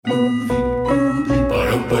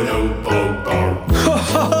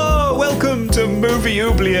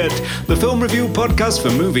the film review podcast for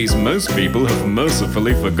movies most people have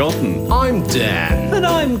mercifully forgotten. I'm Dan. And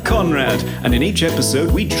I'm Conrad, and in each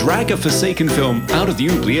episode we drag a forsaken film out of the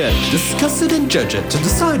oubliette, Discuss it and judge it to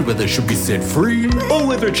decide whether it should be set free or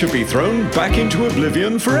whether it should be thrown back into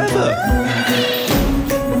oblivion forever.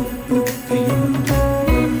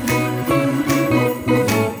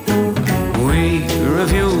 We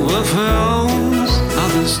review the films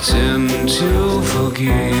others tend to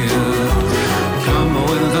forgive. Come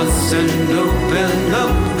with us and open up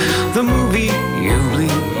the movie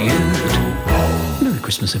oubliette. Merry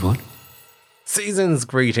Christmas, everyone. Season's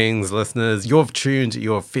greetings, listeners. You've tuned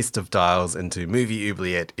your festive dials into Movie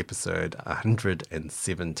Oubliette episode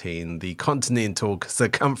 117, the Continental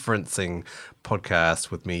Circumferencing podcast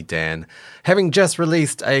with me, Dan, having just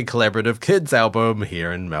released a collaborative kids album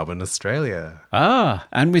here in Melbourne, Australia.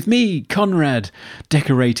 And with me, Conrad,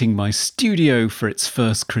 decorating my studio for its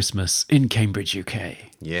first Christmas in Cambridge, UK.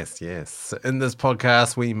 Yes, yes. In this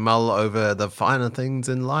podcast, we mull over the finer things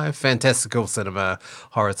in life, fantastical cinema,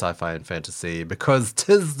 horror, sci-fi, and fantasy, because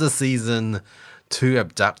 'tis the season to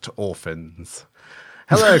abduct orphans.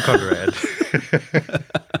 Hello, Conrad.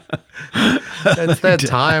 It's that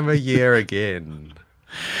time of year again.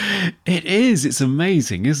 It is. It's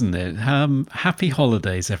amazing, isn't it? Happy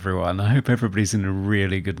holidays, everyone. I hope everybody's in a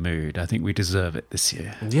really good mood. I think we deserve it this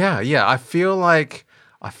year. Yeah. I feel like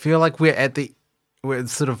we're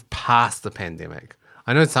sort of past the pandemic.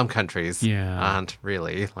 I know some countries aren't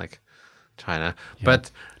really, like China,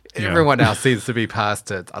 but everyone else seems to be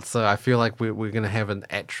past it. So I feel like we're going to have an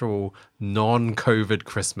actual non-COVID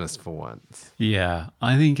Christmas for once. Yeah,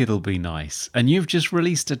 I think it'll be nice. And you've just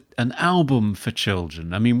released an album for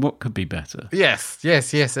children. I mean, what could be better? Yes.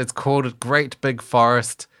 It's called Great Big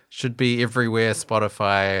Forest. Should be everywhere,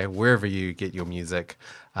 Spotify, wherever you get your music.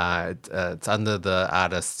 It's under the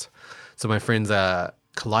artist. So my friends are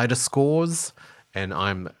Kaleidoscores, and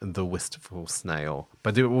I'm the Wistful Snail.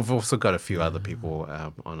 But we've also got a few other people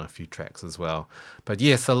on a few tracks as well. But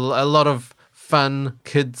yes, a lot of fun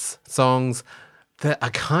kids songs that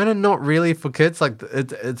are kind of not really for kids. Like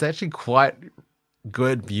it's actually quite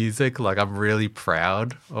good music. Like I'm really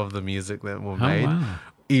proud of the music that we made. Wow.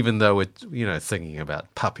 Even though we're, singing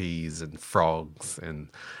about puppies and frogs and,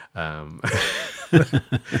 all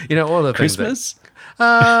the Christmas? things.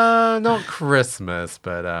 Not Christmas,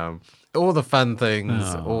 but all the fun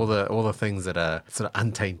things, all the things that are sort of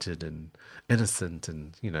untainted and innocent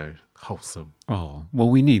and, wholesome. Oh, well,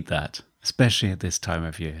 we need that, especially at this time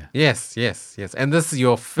of year. Yes. And this is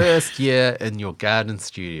your first year in your garden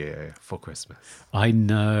studio for Christmas. I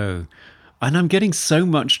know. And I'm getting so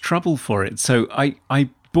much trouble for it. So I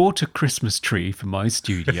bought a Christmas tree for my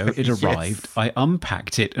studio. It arrived. Yes. I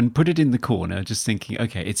unpacked it and put it in the corner, just thinking,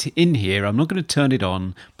 okay, it's in here. I'm not going to turn it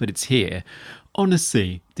on, but it's here.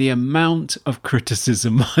 Honestly, the amount of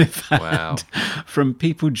criticism I've had from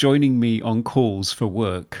people joining me on calls for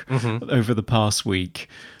work over the past week,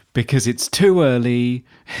 because it's too early.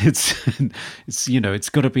 It's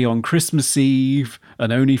got to be on Christmas Eve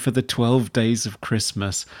and only for the 12 days of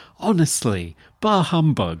Christmas. Honestly, bar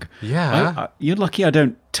humbug. Yeah. You're lucky I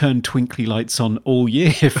don't turn twinkly lights on all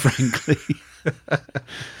year, frankly.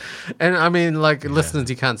 And I mean, listeners,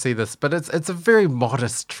 you can't see this, but it's a very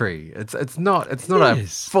modest tree. It's not a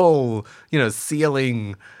full,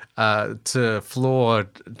 ceiling to floor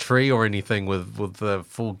tree or anything with the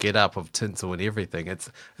full get up of tinsel and everything. It's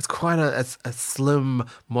quite a slim,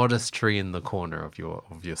 modest tree in the corner of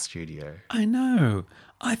your studio. I know.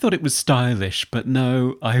 I thought it was stylish, but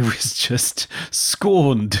no, I was just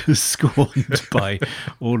scorned by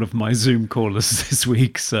all of my Zoom callers this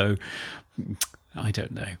week. So I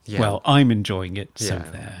don't know. Yeah. Well, I'm enjoying it. So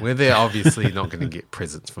there. Well, they're obviously not going to get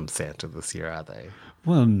presents from Santa this year, are they?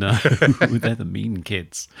 Well, no, they're the mean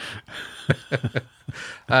kids.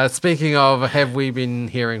 Speaking of, have we been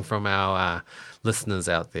hearing from our listeners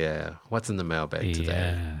out there? What's in the mailbag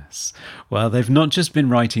today? Yes. Well, they've not just been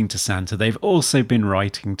writing to Santa, they've also been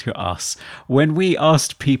writing to us. When we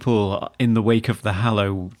asked people in the wake of the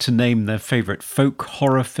Hallow to name their favourite folk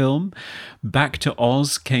horror film, Back to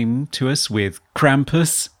Oz came to us with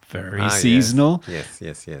Krampus, very seasonal.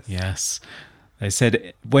 Yes. They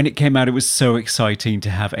said when it came out, it was so exciting to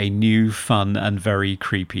have a new, fun, and very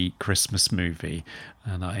creepy Christmas movie.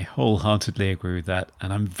 And I wholeheartedly agree with that.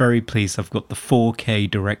 And I'm very pleased I've got the 4K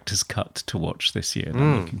director's cut to watch this year. And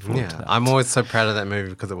I'm looking forward to that. I'm always so proud of that movie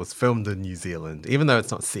because it was filmed in New Zealand, even though it's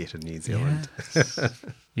not set in New Zealand.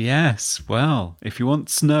 Yes. Well, if you want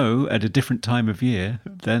snow at a different time of year,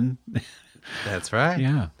 then... That's right.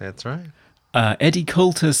 Yeah. That's right. Eddie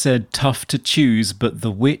Coulter said, tough to choose, but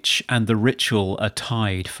The Witch and The Ritual are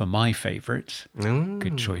tied for my favourite.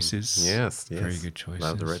 Good choices. Yes. Very good choices.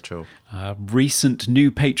 Love The Ritual. Recent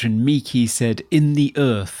new patron Miki said, In the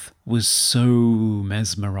Earth was so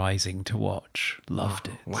mesmerising to watch. Loved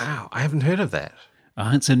it. Wow, I haven't heard of that.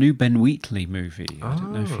 It's a new Ben Wheatley movie. I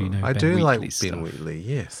don't know if you know I Ben do Wheatley like stuff. Ben Wheatley,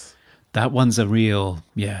 yes. That one's a real,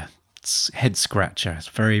 it's head scratcher. It's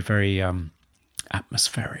very, very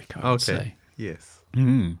atmospheric, I would say. Yes.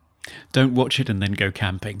 Don't watch it and then go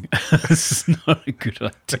camping. It's not a good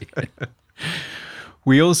idea.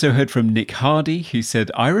 We also heard from Nick Hardy, who said,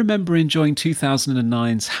 I remember enjoying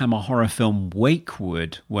 2009's Hammer horror film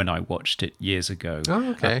Wakewood when I watched it years ago. Oh,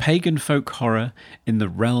 okay. A pagan folk horror in the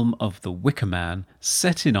realm of the Wicker Man,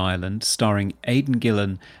 set in Ireland, starring Aidan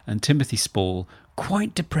Gillen and Timothy Spall.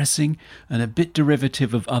 Quite depressing and a bit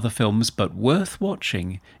derivative of other films, but worth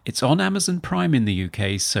watching. It's on Amazon Prime in the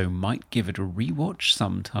UK, so might give it a rewatch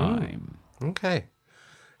sometime. Okay.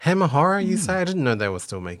 Hammer Horror, you say? I didn't know they were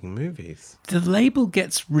still making movies. The label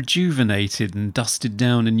gets rejuvenated and dusted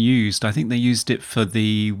down and used. I think they used it for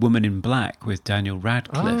The Woman in Black with Daniel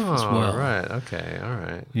Radcliffe as well. Right. Okay. All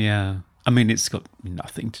right. Yeah. I mean, it's got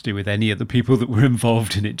nothing to do with any of the people that were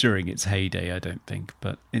involved in it during its heyday, I don't think.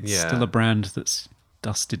 But it's still a brand that's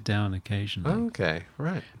dusted down occasionally. Okay.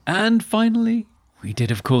 Right. And finally, we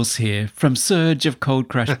did, of course, hear from Serge of Cold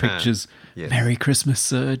Crash Pictures. Yes. Merry Christmas,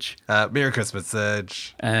 Serge. Merry Christmas,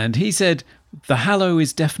 Serge. And he said, The Hallow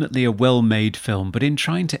is definitely a well-made film, but in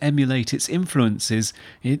trying to emulate its influences,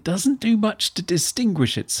 it doesn't do much to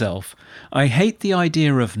distinguish itself. I hate the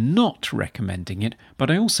idea of not recommending it, but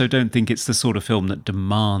I also don't think it's the sort of film that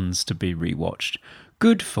demands to be rewatched.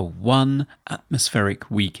 Good for one atmospheric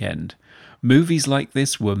weekend. Movies like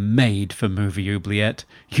this were made for Movie Oubliette.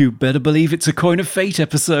 You better believe it's a Coin of Fate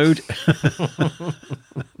episode.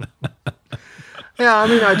 Yeah, I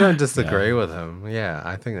mean, I don't disagree with him. Yeah,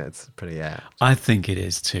 I think that's pretty apt. I think it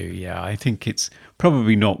is too, yeah. I think it's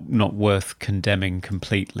probably not worth condemning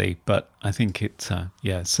completely, but I think it's,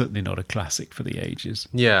 certainly not a classic for the ages.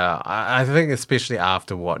 Yeah, I think especially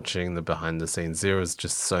after watching the behind the scenes, there was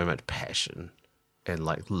just so much passion and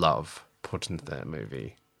like love put into that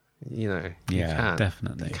movie. You know,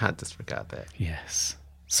 definitely. You can't disregard that. Yes.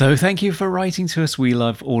 So thank you for writing to us. We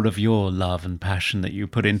love all of your love and passion that you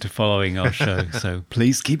put into following our show. So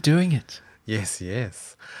please keep doing it. Yes.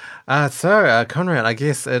 So, Conrad, I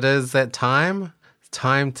guess it is that time. It's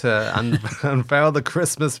time to unveil the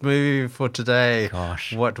Christmas movie for today.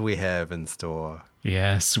 Gosh. What do we have in store?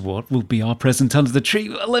 Yes, what will be our present under the tree?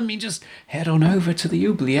 Well, let me just head on over to the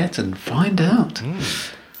Oubliette and find out.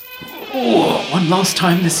 Oh, one last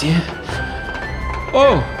time this year.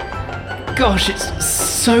 Oh, gosh, it's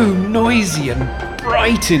so noisy and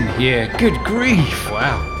bright in here. Good grief.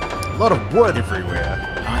 Wow. A lot of wood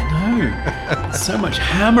everywhere. I know. So much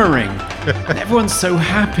hammering. And everyone's so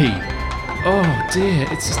happy. Oh, dear.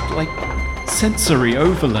 It's just like sensory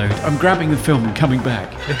overload. I'm grabbing the film and coming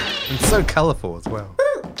back. It's so colourful as well.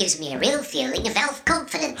 Ooh, gives me a real feeling of elf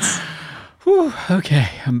confidence. Whew, okay,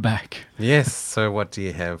 I'm back. Yes, so what do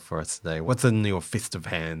you have for us today? What's in your festive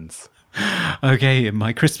hands? Okay, in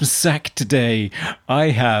my Christmas sack today, I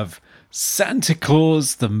have Santa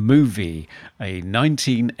Claus the Movie, a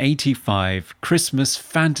 1985 Christmas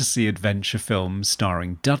fantasy adventure film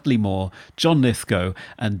starring Dudley Moore, John Lithgow,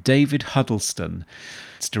 and David Huddleston.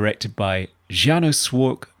 It's directed by Janos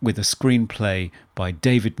Swark with a screenplay by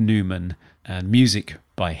David Newman and music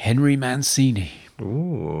by Henry Mancini.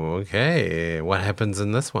 Ooh, okay. What happens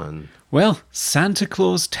in this one? Well, Santa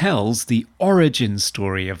Claus tells the origin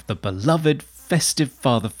story of the beloved festive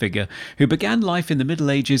father figure who began life in the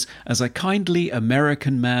Middle Ages as a kindly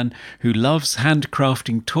American man who loves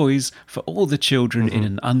handcrafting toys for all the children in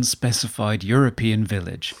an unspecified European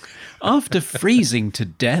village. After freezing to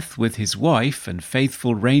death with his wife and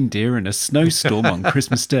faithful reindeer in a snowstorm on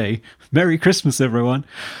Christmas Day, Merry Christmas, everyone,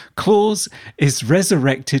 Claus is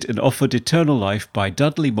resurrected and offered eternal life by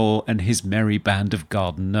Dudley Moore and his merry band of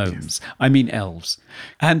garden gnomes. I mean elves.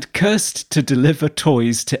 And cursed to deliver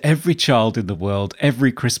toys to every child in the world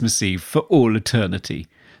every Christmas Eve for all eternity.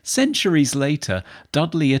 Centuries later,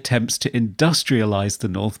 Dudley attempts to industrialize the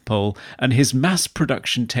North Pole, and his mass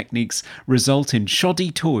production techniques result in shoddy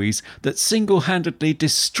toys that single-handedly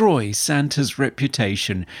destroy Santa's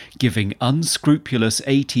reputation, giving unscrupulous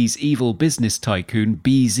 80s evil business tycoon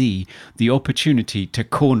BZ the opportunity to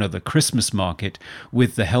corner the Christmas market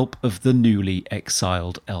with the help of the newly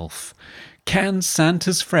exiled elf. Can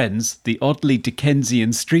Santa's friends, the oddly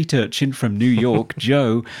Dickensian street urchin from New York,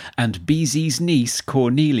 Joe, and Beezy's niece,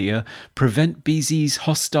 Cornelia, prevent Beezy's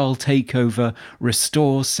hostile takeover,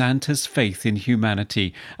 restore Santa's faith in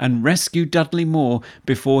humanity, and rescue Dudley Moore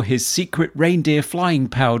before his secret reindeer flying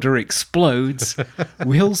powder explodes?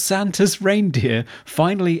 Will Santa's reindeer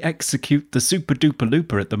finally execute the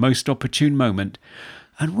super-duper-looper at the most opportune moment?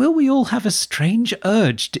 And will we all have a strange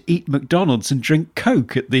urge to eat McDonald's and drink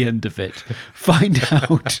Coke at the end of it? Find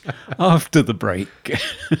out after the break.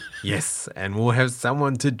 Yes, and we'll have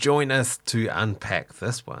someone to join us to unpack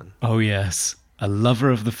this one. Oh, yes. A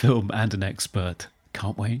lover of the film and an expert.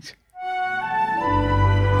 Can't wait.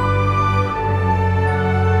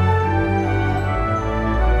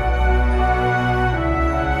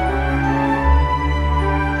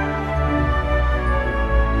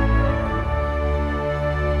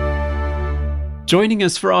 Joining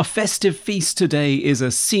us for our festive feast today is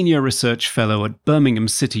a senior research fellow at Birmingham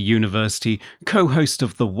City University, co-host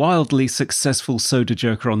of the wildly successful Soda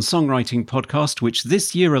Joker on Songwriting podcast, which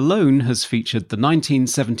this year alone has featured the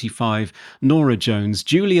 1975 Norah Jones,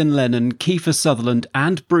 Julian Lennon, Kiefer Sutherland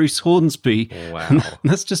and Bruce Hornsby. Wow.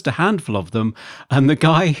 That's just a handful of them. And the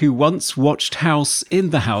guy who once watched House in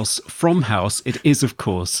the House from House, it is, of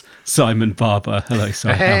course, Simon Barber. Hello,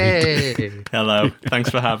 Simon. Hey! Hello. Thanks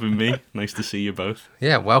for having me. Nice to see you both.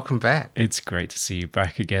 Yeah, welcome back. It's great to see you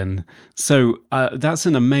back again. So that's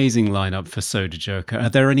an amazing lineup for Soda Joker. Are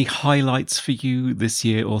there any highlights for you this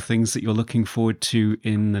year or things that you're looking forward to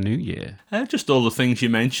in the new year? Just all the things you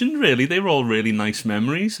mentioned, really. They were all really nice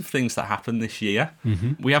memories of things that happened this year.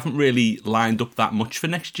 Mm-hmm. We haven't really lined up that much for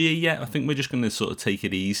next year yet. I think we're just going to sort of take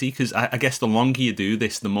it easy because I guess the longer you do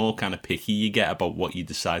this, the more kind of picky you get about what you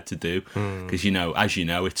decide to do. Because, as you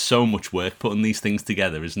know, it's so much work putting these things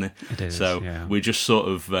together, isn't it? It is, so yeah. We're just sort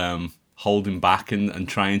of holding back and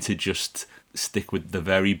trying to just stick with the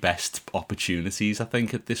very best opportunities, I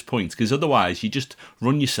think, at this point, because otherwise you just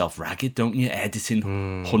run yourself ragged, don't you,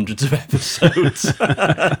 editing hundreds of episodes.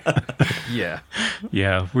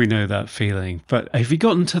 Yeah, we know that feeling. But have you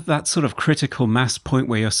gotten to that sort of critical mass point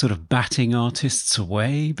where you're sort of batting artists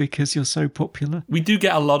away because you're so popular? We do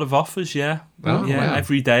get a lot of offers, yeah. Oh, wow.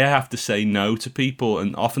 Every day I have to say no to people,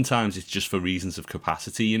 and oftentimes it's just for reasons of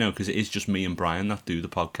capacity, because it is just me and Brian that do the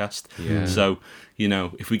podcast. Yeah. So,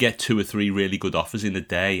 if we get 2 or 3 really good offers in a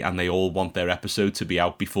day and they all want their episode to be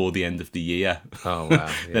out before the end of the year, oh, wow,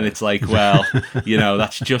 yeah. then it's like, well,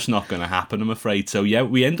 that's just not going to happen, I'm afraid. So, yeah,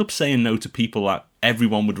 we end up saying no to people that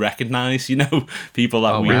everyone would recognise, people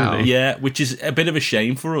that which is a bit of a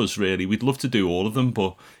shame for us, really. We'd love to do all of them,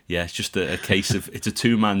 but yeah, it's just a case of, it's a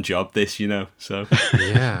 2-man job, this, so.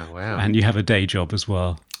 Yeah, wow. And you have a day job as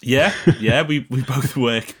well. Yeah, we both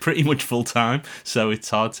work pretty much full time, so it's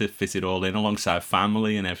hard to fit it all in alongside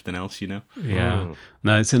family and everything else, Yeah.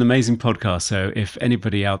 No, it's an amazing podcast. So if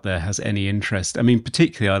anybody out there has any interest, I mean,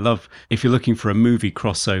 particularly I love, if you're looking for a movie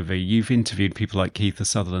crossover, you've interviewed people like Kiefer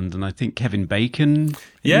Sutherland and I think Kevin Bacon.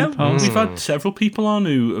 Yeah, we've had several people on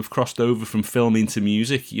who have crossed over from film into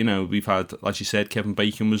music. We've had, as you said, Kevin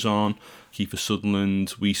Bacon was on, Kiefer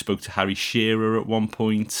Sutherland. We spoke to Harry Shearer at one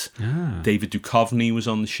point. David Duchovny was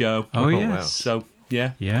on the show. Oh, yes. Wow. So,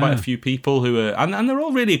 yeah, quite a few people who are, and they're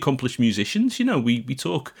all really accomplished musicians. We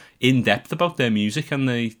talk in depth about their music and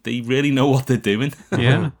they really know what they're doing.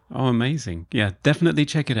 Yeah. Oh, amazing. Yeah, definitely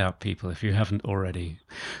check it out, people, if you haven't already.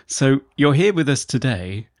 So you're here with us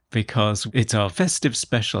today because it's our festive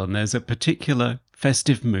special and there's a particular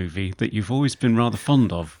festive movie that you've always been rather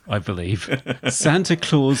fond of, I believe. Santa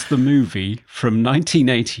Claus the movie from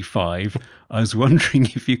 1985. I was wondering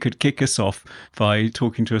if you could kick us off by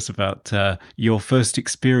talking to us about your first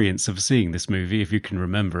experience of seeing this movie, if you can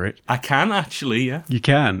remember it. I can, actually, yeah. You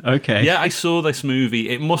can? Okay. Yeah, I saw this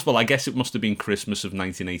movie. I guess it must have been Christmas of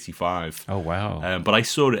 1985. Oh, wow. But I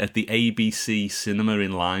saw it at the ABC Cinema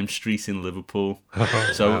in Lime Street in Liverpool.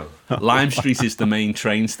 Lime Street is the main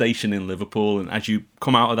train station in Liverpool, and as you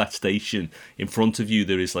come out of that station, in front of you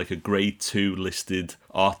there is like a Grade 2 listed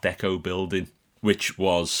Art Deco building, which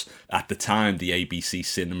was, at the time, the ABC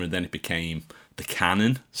Cinema, and then it became the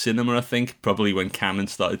Canon Cinema, I think, probably when Canon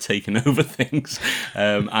started taking over things.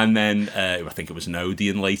 And then I think it was an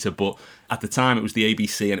Odeon later, but at the time it was the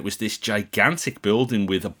ABC, and it was this gigantic building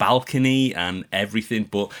with a balcony and everything.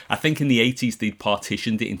 But I think in the 80s they'd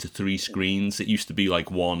partitioned it into 3 screens. It used to be like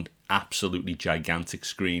one absolutely gigantic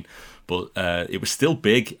screen. But it was still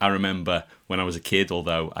big, I remember, when I was a kid,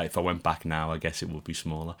 although if I went back now, I guess it would be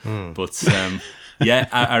smaller. But yeah,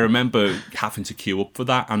 I remember having to queue up for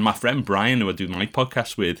that. And my friend Brian, who I do my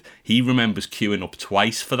podcast with, he remembers queuing up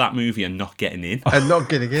twice for that movie and not getting in. And not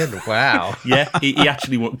getting in, wow. Yeah, he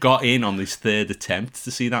actually got in on his third attempt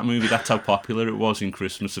to see that movie. That's how popular it was in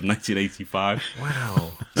Christmas of 1985.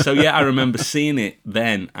 Wow. So yeah, I remember seeing it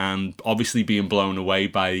then and obviously being blown away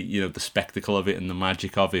by, the spectacle of it and the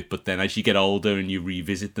magic of it. But then as you get older and you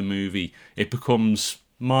revisit the movie, it becomes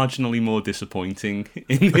marginally more disappointing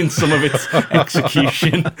in some of its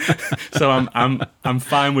execution. So I'm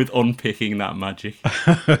fine with unpicking that magic.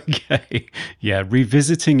 Okay. Yeah,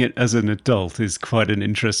 revisiting it as an adult is quite an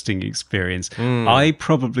interesting experience. I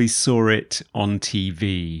probably saw it on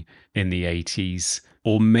TV in the 80s,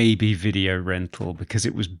 or maybe video rental, because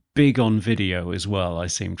it was big on video as well, I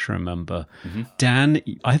seem to remember. Dan,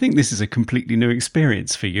 I think this is a completely new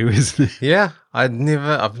experience for you, isn't it? Yeah, I've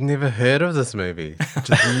never heard of this movie.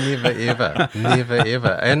 Just never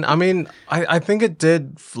ever. And I mean, I think it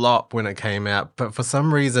did flop when it came out, but for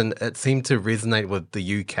some reason it seemed to resonate with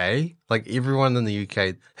the UK. Like everyone in the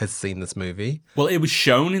UK has seen this movie. Well, it was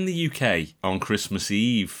shown in the UK on Christmas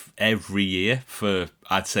Eve every year for,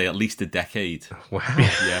 I'd say, at least a decade. Wow.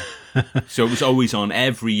 Yeah. So it was always on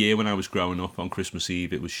every year when I was growing up. On Christmas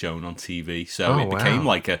Eve, it was shown on TV. So it became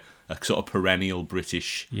like a sort of perennial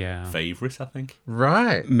British favourite, I think.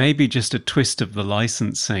 Right. Maybe just a twist of the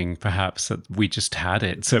licensing, perhaps, that we just had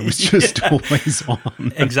it. So it was just always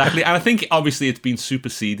on. Exactly. And I think, obviously, it's been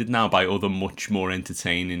superseded now by other much more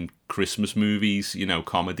entertaining Christmas movies,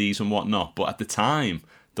 comedies and whatnot. But at the time,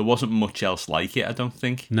 there wasn't much else like it, I don't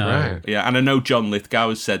think. No. Right. Yeah, and I know John Lithgow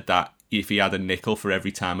has said that if he had a nickel for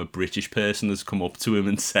every time a British person has come up to him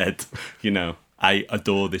and said, I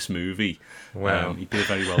adore this movie. Wow. He'd be a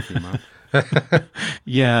very wealthy man.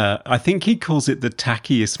 Yeah, I think he calls it the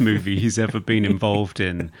tackiest movie he's ever been involved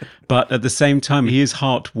in. But at the same time, he is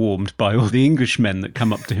heart-warmed by all the Englishmen that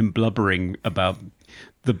come up to him blubbering about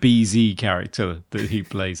the BZ character that he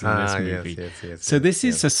plays in this movie. So this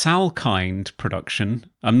is a Salkind production.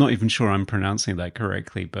 I'm not even sure I'm pronouncing that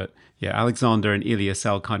correctly, but yeah, Alexander and Ilya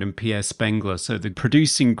Salkind and Pierre Spengler. So the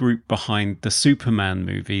producing group behind the Superman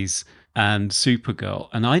movies and Supergirl.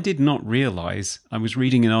 And I did not realize, I was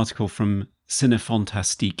reading an article from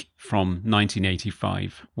Cinefantastique from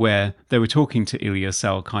 1985, where they were talking to Ilya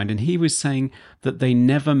Salkind, and he was saying that they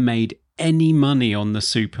never made any money on the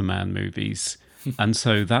Superman movies. And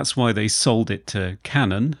so that's why they sold it to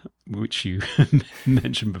Canon, which you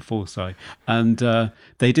mentioned before, Si. And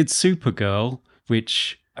they did Supergirl,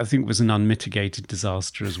 which I think was an unmitigated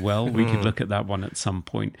disaster as well. We could look at that one at some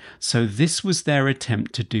point. So this was their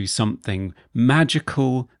attempt to do something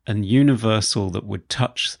magical and universal that would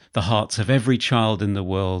touch the hearts of every child in the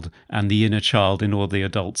world and the inner child in all the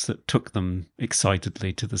adults that took them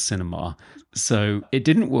excitedly to the cinema. So it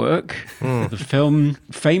didn't work. The film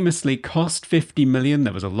famously cost 50 million.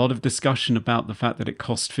 There was a lot of discussion about the fact that it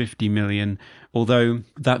cost 50 million, although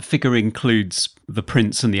that figure includes the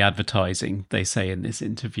prints and the advertising, they say in this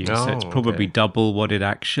interview. So it's probably double what it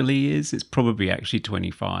actually is. It's probably actually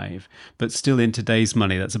 25. But still, in today's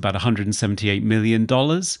money, that's about $178 million,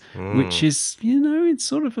 which is, it's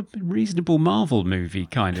sort of a reasonable Marvel movie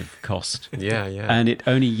kind of cost. Yeah. And it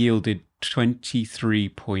only yielded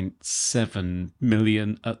 23.7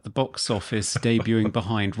 million at the box office, debuting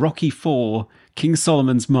behind Rocky IV, King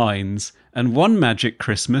Solomon's Mines, and One Magic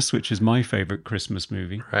Christmas, which is my favourite Christmas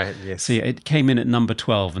movie. Right, yes. So it came in at number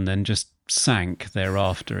 12 and then just sank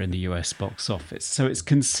thereafter in the US box office. So it's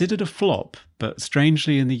considered a flop, but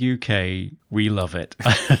strangely in the UK, we love it.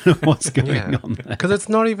 I don't know what's going on there. Because it's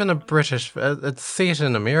not even a British, it's set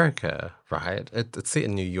in America, right? It's set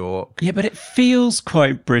in New York. Yeah, but it feels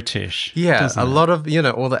quite British. Yeah, a lot of,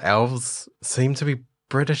 all the elves seem to be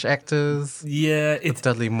British actors. Yeah, it's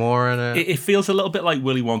Dudley Moore in it. It feels a little bit like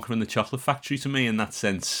Willy Wonka and the Chocolate Factory to me in that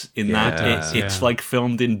sense. It's like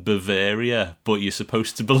filmed in Bavaria, but you're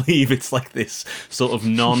supposed to believe it's like this sort of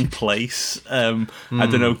non-place. I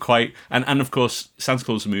don't know quite. And of course, Santa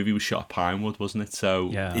Claus the movie was shot at Pinewood, wasn't it? So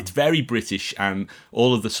it's very British, and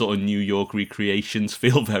all of the sort of New York recreations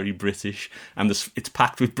feel very British, and it's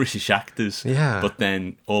packed with British actors. Yeah. But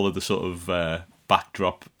then all of the sort of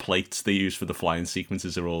backdrop plates they use for the flying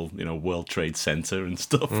sequences are all, World Trade Center and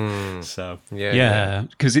stuff. So yeah,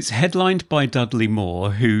 because it's headlined by Dudley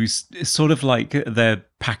Moore, who's sort of like their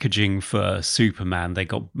packaging for Superman. They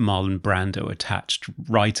got Marlon Brando attached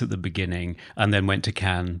right at the beginning, and then went to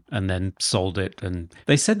Cannes and then sold it. And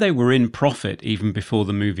they said they were in profit even before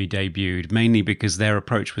the movie debuted, mainly because their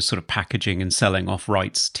approach was sort of packaging and selling off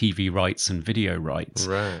rights, TV rights and video rights.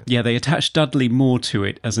 Right. Yeah, they attached Dudley Moore to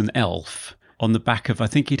it as an elf on the back of, I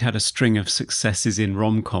think he'd had a string of successes in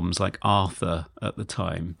rom-coms like Arthur at the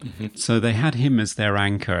time. Mm-hmm. So they had him as their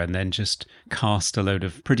anchor and then just cast a load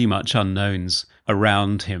of pretty much unknowns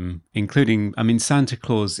around him, including, Santa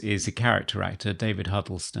Claus is a character actor, David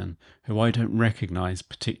Huddleston, who I don't recognise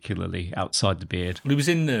particularly outside the beard. He was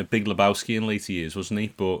in Big Lebowski in later years, wasn't he?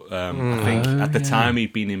 But I think at the time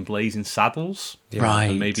he'd been in Blazing Saddles. Yeah. Right.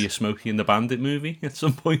 And maybe a Smokey and the Bandit movie at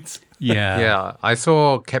some point. Yeah. Yeah, I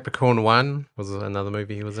saw Capricorn 1 was another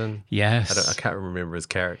movie he was in. Yes. I can't remember his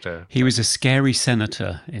character. He was a scary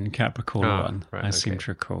senator in Capricorn 1, right, I seem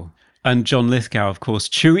to recall. And John Lithgow, of course,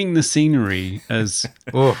 chewing the scenery as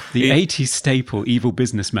the 80s staple evil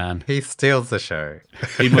businessman. He steals the show.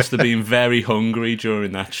 He must have been very hungry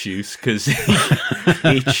during that shoot because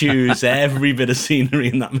he chews every bit of scenery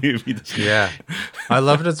in that movie. Yeah. I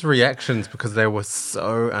loved his reactions because they were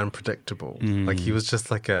so unpredictable. Like he was just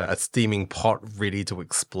like a steaming pot ready to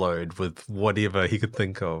explode with whatever he could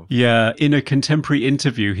think of. Yeah, in a contemporary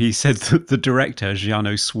interview, he said that the director,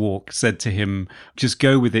 Jano Swark, said to him, just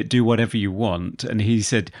go with it, do whatever you want. And he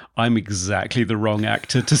said, I'm exactly the wrong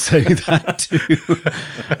actor to say that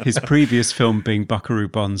to. His previous film being Buckaroo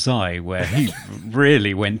Banzai, where he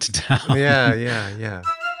really went to town. Yeah.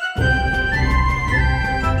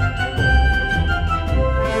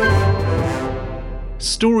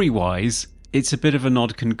 Story-wise, it's a bit of an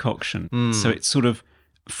odd concoction. So it's sort of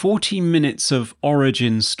 40 minutes of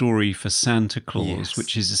origin story for Santa Claus,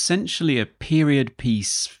 which is essentially a period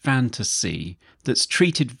piece fantasy that's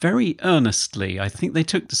treated very earnestly. I think they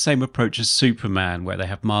took the same approach as Superman, where they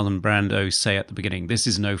have Marlon Brando say at the beginning, this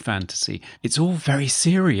is no fantasy. It's all very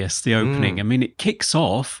serious, the opening. It kicks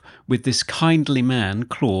off with this kindly man,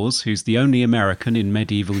 Claus, who's the only American in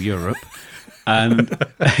medieval Europe. And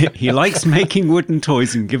he likes making wooden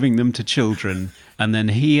toys and giving them to children. And then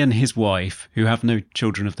he and his wife, who have no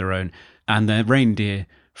children of their own, and their reindeer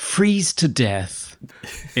freeze to death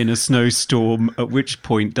in a snowstorm, at which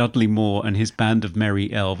point Dudley Moore and his band of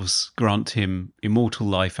merry elves grant him immortal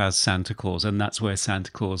life as Santa Claus, and that's where Santa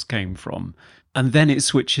Claus came from. And then it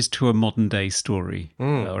switches to a modern-day story,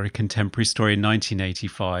 or a contemporary story in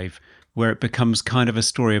 1985, where it becomes kind of a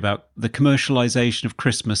story about the commercialization of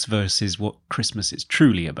Christmas versus what Christmas is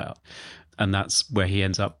truly about. And that's where he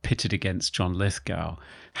ends up pitted against John Lithgow.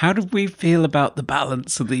 How did we feel about the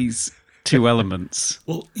balance of these two elements?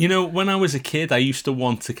 Well, when I was a kid, I used to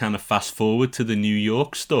want to kind of fast forward to the New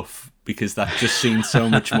York stuff because that just seemed so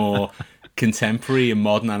much more contemporary and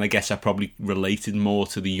modern. And I guess I probably related more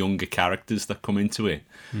to the younger characters that come into it.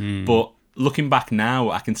 But looking back now,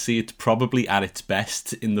 I can see it probably at its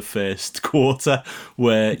best in the first quarter,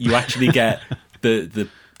 where you actually get the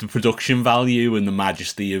production value and the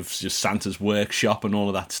majesty of just Santa's workshop and all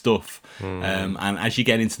of that stuff. And as you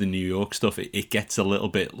get into the New York stuff, it gets a little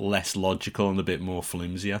bit less logical and a bit more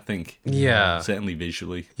flimsy, I think. Yeah. Certainly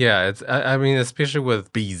visually. Yeah, it's. Especially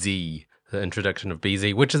with BZ, the introduction of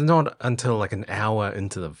BZ, which is not until like an hour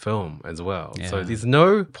into the film as well. Yeah. So there's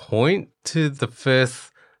no point to the first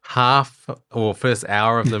half or first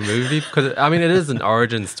hour of the movie because it is an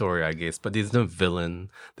origin story, I guess, but there's no villain,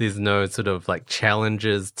 there's no sort of like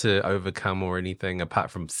challenges to overcome or anything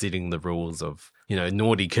apart from setting the rules of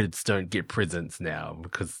naughty kids don't get presents now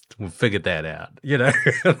because we've figured that out.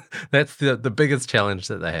 That's the biggest challenge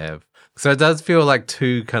that they have. So it does feel like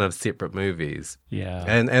two kind of separate movies. Yeah.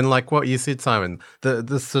 And like what you said, Simon,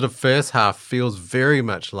 the sort of first half feels very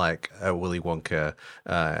much like a Willy Wonka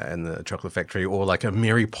and the Chocolate Factory, or like a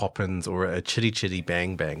Mary Poppins or a Chitty Chitty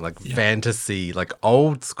Bang Bang, like fantasy, like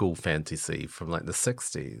old school fantasy from like the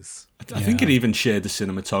 60s. I think it even shared the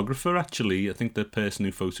cinematographer, actually. I think the person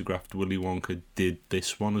who photographed Willy Wonka did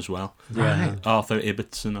this one as well. Right. Arthur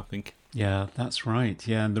Ibbotson, I think. Yeah, that's right.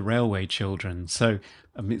 Yeah, and the Railway Children. So,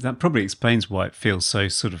 that probably explains why it feels so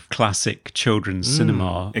sort of classic children's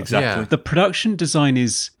cinema. Exactly. Yeah. The production design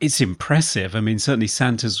it's impressive. Certainly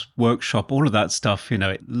Santa's workshop, all of that stuff,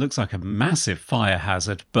 it looks like a massive fire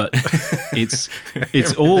hazard, but it's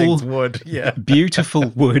all wood. Yeah. Beautiful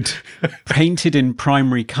wood painted in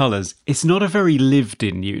primary colours. It's not a very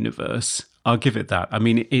lived-in universe. I'll give it that. I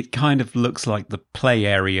mean, it kind of looks like the play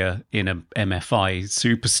area in a MFI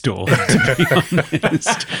superstore, to be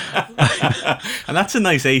honest. And that's a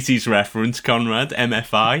nice 80s reference, Conrad,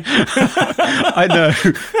 MFI. I know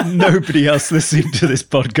nobody else listening to this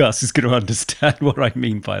podcast is going to understand what I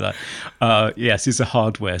mean by that. Yes, it's a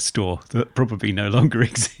hardware store that probably no longer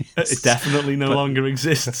exists. It definitely no longer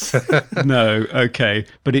exists. No, okay.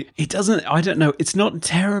 But it doesn't, I don't know, it's not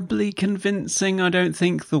terribly convincing, I don't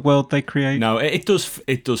think, the world they create. No, it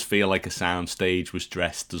does feel like a soundstage was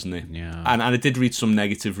dressed, doesn't it? Yeah. And I did read some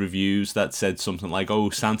negative reviews that said something like, "Oh,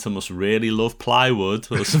 Santa must really love plywood,"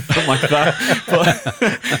 or something like that.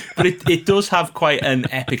 But it does have quite an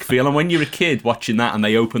epic feel. And when you're a kid watching that and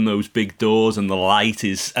they open those big doors and the light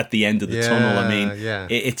is at the end of the tunnel, I mean,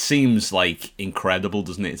 it seems like incredible,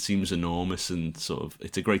 doesn't it? It seems enormous and sort of,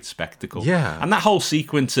 it's a great spectacle. Yeah. And that whole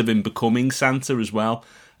sequence of him becoming Santa as well,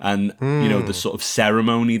 and you know, the sort of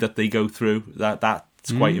ceremony that they go through,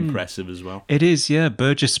 that's quite impressive as well. It is, yeah.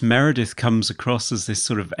 Burgess Meredith comes across as this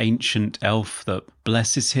sort of ancient elf that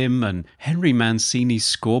blesses him, and Henry Mancini's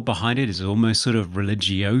score behind it is almost sort of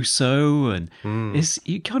religioso, and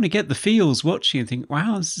you kind of get the feels watching and think,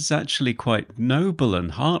 wow, this is actually quite noble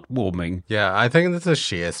and heartwarming. Yeah, I think it's a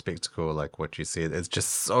sheer spectacle, like what you said. It's just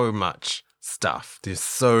so much stuff. There's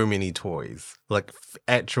so many toys, like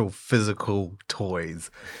actual physical toys.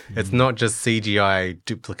 It's not just CGI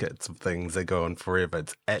duplicates of things that go on forever.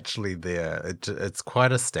 It's actually there. It's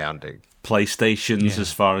quite astounding. PlayStations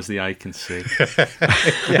as far as the eye can see.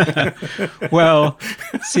 Well,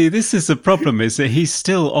 see, this is the problem, is that he's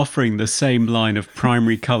still offering the same line of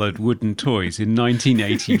primary coloured wooden toys in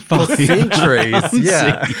 1985. For centuries,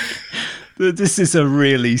 yeah. This is a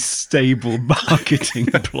really stable marketing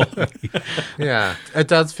ploy. Yeah, it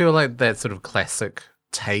does feel like that sort of classic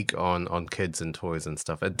take on kids and toys and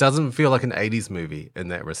stuff. It doesn't feel like an 80s movie in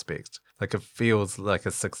that respect. Like, it feels like a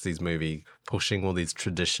 60s movie pushing all these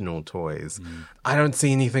traditional toys. I don't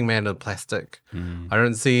see anything made of plastic. I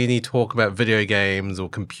don't see any talk about video games or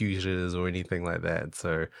computers or anything like that.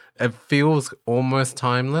 So it feels almost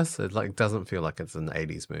timeless. It doesn't feel like it's an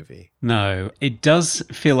 80s movie. No, it does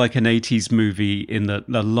feel like an 80s movie in that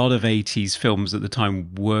a lot of 80s films at the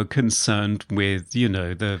time were concerned with, you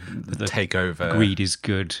know, the takeover. Greed is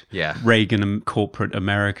good. Yeah. Reagan and corporate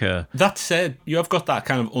America. That said, you have got that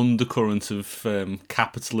kind of undercurrent of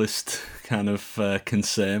capitalist kind of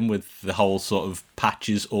concern with the whole sort of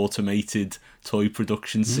Patch's automated toy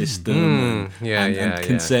production system and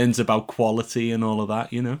concerns about quality and all of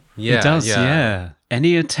that, you know? Yeah, it does, yeah.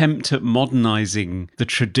 Any attempt at modernizing the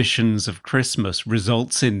traditions of Christmas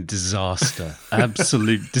results in disaster.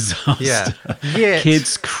 Absolute disaster. Yeah.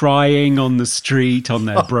 Kids crying on the street on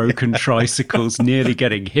their broken tricycles, nearly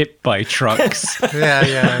getting hit by trucks.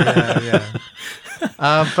 Yeah.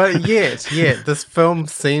 But yet, this film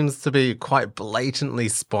seems to be quite blatantly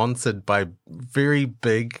sponsored by very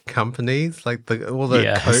big companies, like all the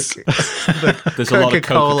Coke, there's a lot of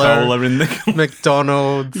Coca-Cola in the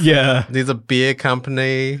McDonald's. Yeah, there's a beer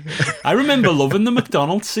company. I remember loving the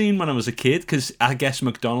McDonald's scene when I was a kid, because I guess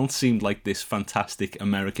McDonald's seemed like this fantastic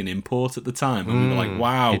American import at the time, and we were like,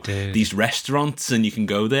 wow, these restaurants, and you can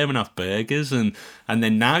go there and have burgers, and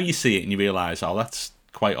then now you see it and you realise, oh, that's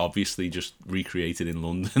quite obviously just recreated in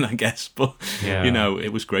London, I guess. But, you know, it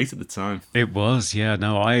was great at the time. It was, yeah.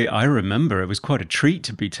 No, I remember it was quite a treat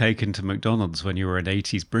to be taken to McDonald's when you were an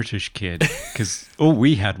 80s British kid, because all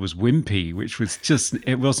we had was Wimpy, which was just,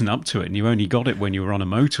 it wasn't up to it, and you only got it when you were on a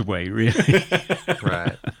motorway, really.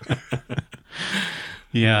 Right.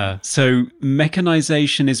 Yeah. So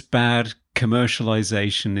mechanization is bad,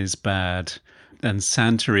 commercialization is bad, and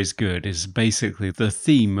Santa is good is basically the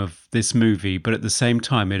theme of this movie, but at the same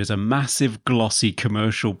time it is a massive glossy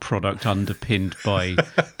commercial product underpinned by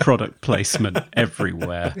product placement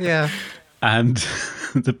everywhere. Yeah. And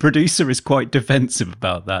the producer is quite defensive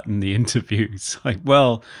about that in the interviews. Like,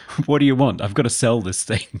 well, what do you want? I've got to sell this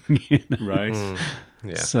thing. You know? Right.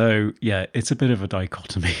 Yeah. So, yeah, it's a bit of a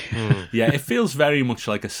dichotomy. Yeah, it feels very much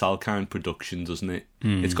like a Salkind production, doesn't it?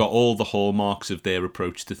 It's got all the hallmarks of their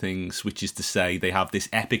approach to things, which is to say they have this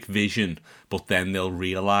epic vision, but then they'll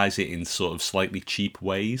realise it in sort of slightly cheap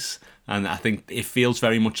ways. And I think it feels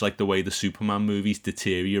very much like the way the Superman movies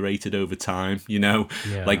deteriorated over time, you know?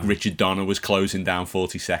 Yeah. Like Richard Donner was closing down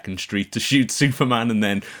 42nd Street to shoot Superman, and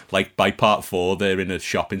then, like, by part 4, they're in a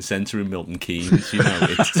shopping centre in Milton Keynes, you know?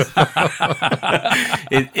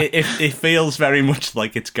 It feels very much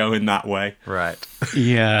like it's going that way. Right.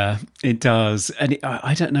 Yeah, it does. And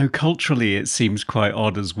I don't know, culturally it seems quite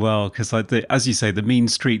odd as well, because as you say, the mean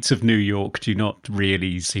streets of New York do not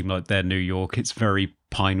really seem like they're New York. It's very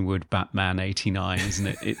Pinewood Batman 89, isn't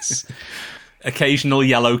it? It's occasional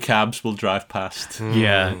yellow cabs will drive past.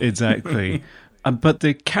 Yeah, exactly. But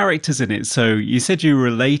the characters in it, so you said you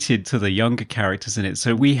related to the younger characters in it.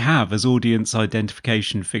 So we have, as audience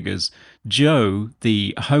identification figures, Joe,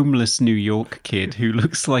 the homeless New York kid who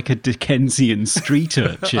looks like a Dickensian street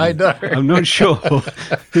urchin. I know. I'm not sure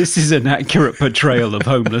this is an accurate portrayal of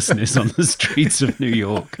homelessness on the streets of New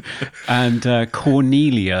York. And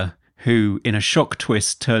Cornelia, who in a shock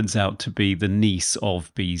twist turns out to be the niece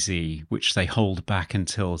of BZ, which they hold back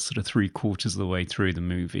until sort of 3/4 of the way through the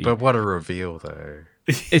movie. But what a reveal, though.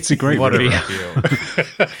 It's a great What reveal. a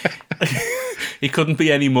reveal. He couldn't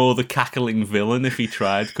be any more the cackling villain if he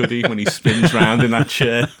tried, could he? When he spins round in that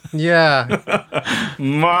chair. Yeah.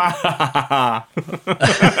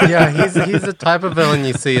 Yeah, he's the type of villain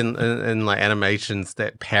you see in like animations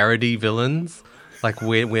that parody villains, like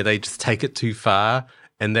where they just take it too far.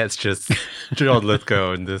 And that's just John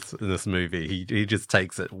Lithgow in this movie. He just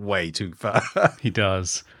takes it way too far. He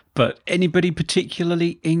does. But anybody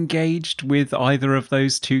particularly engaged with either of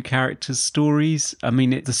those two characters' stories? I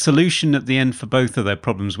mean, the solution at the end for both of their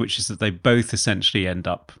problems, which is that they both essentially end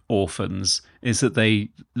up orphans, is that they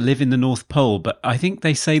live in the North Pole. But I think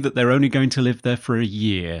they say that they're only going to live there for a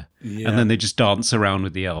year. Yeah. And then they just dance around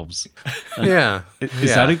with the elves. Yeah.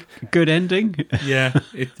 Is that a good ending? Yeah,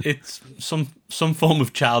 it's some form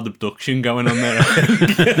of child abduction going on there.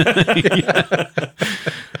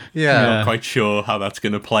 Yeah. I'm not quite sure how that's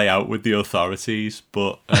going to play out with the authorities,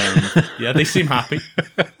 but yeah, they seem happy.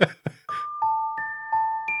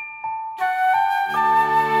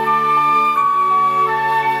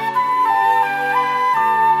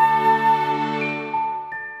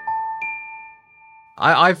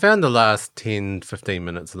 I found the last 10, 15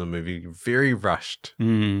 minutes of the movie very rushed.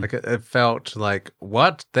 Like it felt like,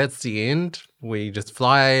 what? That's the end? We just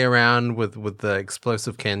fly around with the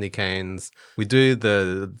explosive candy canes. We do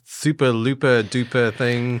the super looper duper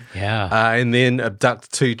thing. Yeah. And then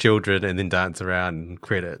abduct 2 children and then dance around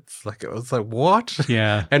credits. Like, it was like, what?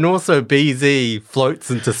 Yeah. And also BZ floats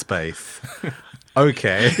into space.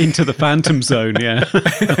 Okay. Into the Phantom Zone, yeah.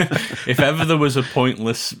 If ever there was a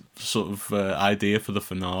pointless sort of idea for the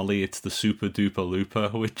finale, it's the super duper looper,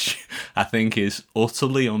 which I think is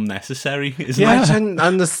utterly unnecessary, isn't I it? didn't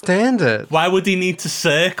understand it. Why would he need to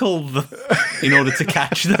circle in order to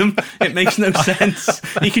catch them? It makes no sense.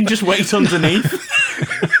 He can just wait underneath.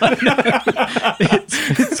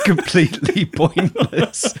 It's completely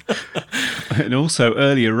pointless. And also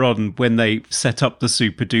earlier on, when they set up the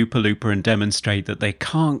super duper looper and demonstrate that they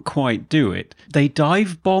can't quite do it, they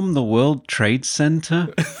dive bomb the World Trade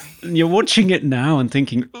Center. And you're watching it now and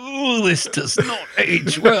thinking, oh, this does not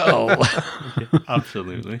age well. Yeah,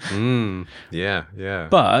 absolutely. Yeah.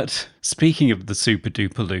 But speaking of the super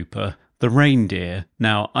duper looper, the reindeer.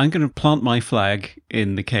 Now, I'm going to plant my flag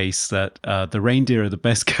in the case that the reindeer are the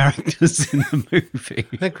best characters in the movie.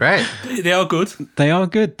 They're great. They are good. They are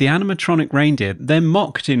good. The animatronic reindeer, they're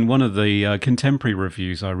mocked in one of the contemporary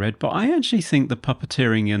reviews I read, but I actually think the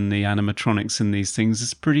puppeteering and the animatronics in these things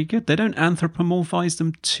is pretty good. They don't anthropomorphize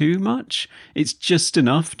them too much. It's just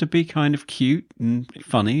enough to be kind of cute and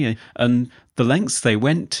funny. And the lengths they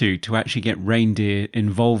went to actually get reindeer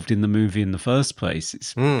involved in the movie in the first place,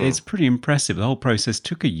 it's pretty impressive. The whole process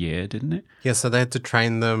took a year, didn't it? Yeah, so they had to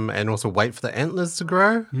train them and also wait for the antlers to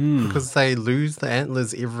grow because they lose the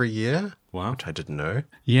antlers every year. Wow. Which I didn't know.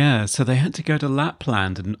 Yeah, so they had to go to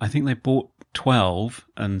Lapland, and I think they bought 12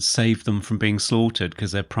 and saved them from being slaughtered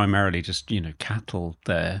because they're primarily just, cattle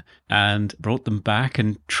there, and brought them back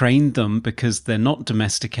and trained them because they're not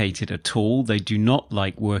domesticated at all. They do not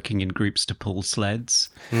like working in groups to pull sleds.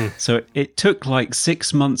 So it took like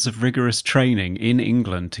 6 months of rigorous training in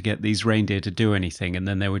England to get these reindeer to do anything, and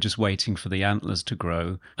then they were just waiting for the antlers to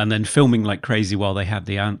grow and then filming like crazy while they had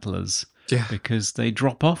the antlers. Yeah. Because they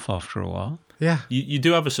drop off after a while. Yeah. You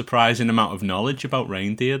do have a surprising amount of knowledge about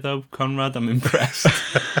reindeer, though, Conrad. I'm impressed.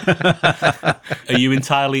 Are you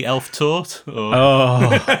entirely elf-taught? Or...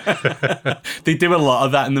 Oh. They do a lot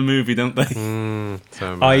of that in the movie, don't they?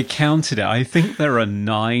 So much. I counted it. I think there are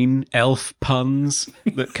 9 elf puns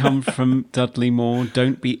that come from Dudley Moore.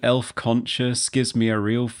 Don't be elf-conscious. Gives me a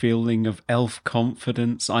real feeling of elf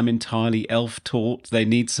confidence. I'm entirely elf-taught. They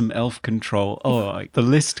need some elf control. Oh, the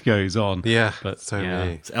list goes on. Yeah, but so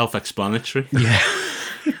many. It's elf-explanatory. Yeah.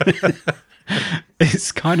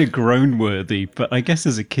 It's kind of groan-worthy, but I guess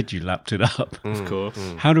as a kid you lapped it up. Of course.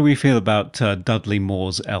 How do we feel about Dudley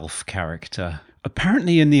Moore's elf character?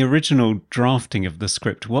 Apparently in the original drafting of the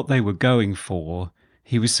script, what they were going for,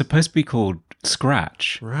 he was supposed to be called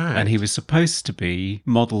Scratch. Right. And he was supposed to be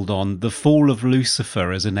modelled on the fall of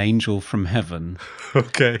Lucifer as an angel from heaven.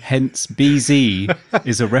 Okay. Hence, BZ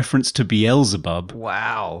is a reference to Beelzebub.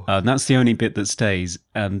 Wow. And that's the only bit that stays.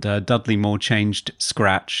 And Dudley Moore changed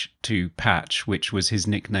Scratch to Patch, which was his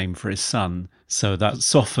nickname for his son. So that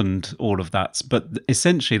softened all of that. But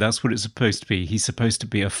essentially, that's what it's supposed to be. He's supposed to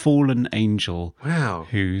be a fallen angel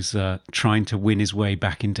who's trying to win his way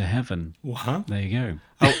back into heaven. Wow. There you go.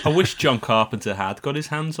 I wish John Carpenter had got his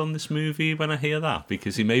hands on this movie when I hear that,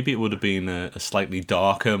 because maybe it would have been a slightly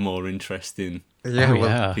darker, more interesting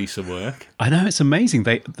piece of work. I know, it's amazing.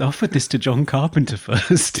 They offered this to John Carpenter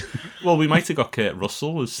first. Well, we might have got Kurt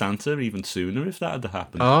Russell as Santa even sooner if that had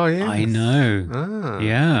happened. Oh, yeah. I know.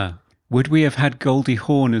 Yeah. Would we have had Goldie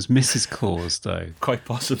Hawn as Mrs. Claus, though? Quite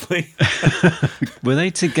possibly. Were they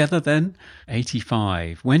together then?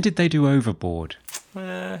 85. When did they do Overboard?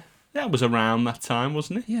 That was around that time,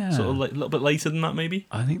 wasn't it? Yeah. Sort of a little bit later than that, maybe.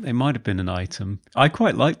 I think they might have been an item. I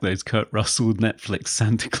quite like those Kurt Russell Netflix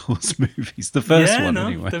Santa Claus movies. The first one,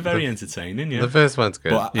 anyway. They're very entertaining, yeah. The first one's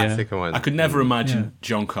good. But the second one. I could never imagine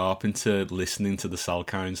John Carpenter listening to the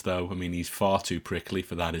Salkinds, though. I mean, he's far too prickly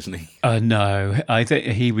for that, isn't he? No, I think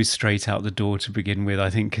he was straight out the door to begin with. I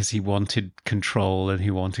think because he wanted control and he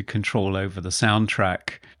wanted control over the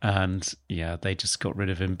soundtrack. And yeah, they just got rid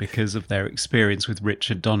of him because of their experience with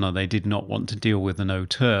Richard Donner. They did not want to deal with an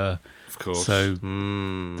auteur. Of course. So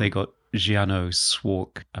they got Giano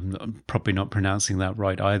Swark. I'm probably not pronouncing that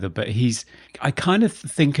right either, but I kind of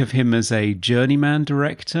think of him as a journeyman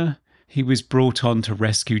director. He was brought on to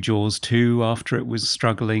rescue Jaws 2 after it was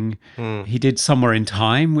struggling. He did Somewhere in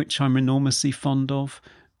Time, which I'm enormously fond of.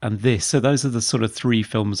 And this. So those are the sort of three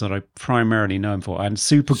films that I primarily know him for. And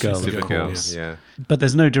Supergirl, of course. Yeah. But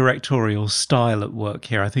there's no directorial style at work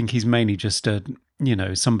here. I think he's mainly just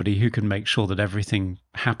somebody who can make sure that everything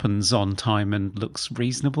happens on time and looks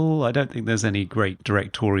reasonable. I don't think there's any great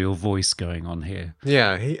directorial voice going on here.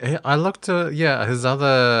 Yeah, I looked at his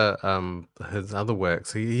other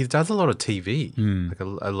works. He does a lot of TV,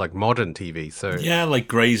 like modern TV. So yeah, like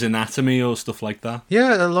Grey's Anatomy or stuff like that.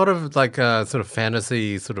 Yeah, a lot of like sort of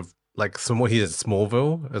fantasy, sort of like he did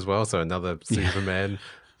Smallville as well. So another Superman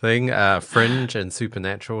thing, Fringe and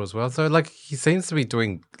Supernatural as well. So like he seems to be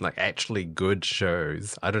doing like actually good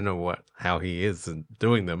shows. I don't know how he is in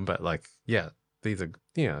doing them, but like these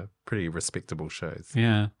are pretty respectable shows.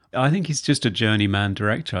 Yeah. I think he's just a journeyman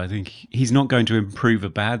director. I think he's not going to improve a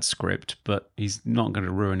bad script, but he's not going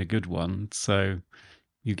to ruin a good one. So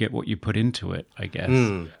you get what you put into it, I guess.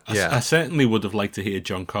 I certainly would have liked to hear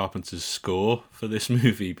John Carpenter's score for this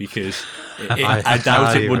movie, because I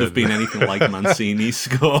doubt it would have been anything like Mancini's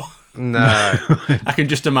score. No. I can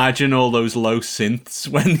just imagine all those low synths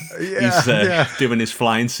when he's doing his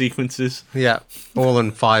flying sequences. Yeah, all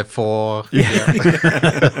in 5/4.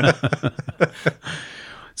 Yeah.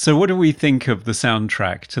 So what do we think of the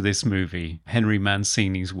soundtrack to this movie, Henry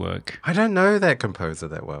Mancini's work? I don't know that composer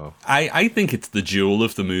that well. I think it's the jewel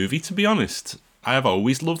of the movie, to be honest. I have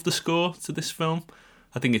always loved the score to this film.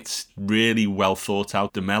 I think it's really well thought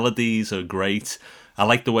out. The melodies are great. I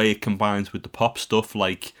like the way it combines with the pop stuff,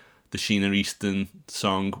 like the Sheena Easton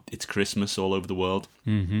song, It's Christmas All Over the World.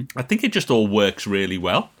 Mm-hmm. I think it just all works really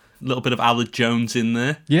well. A little bit of Aled Jones in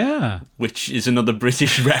there. Yeah. Which is another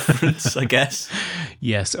British reference, I guess.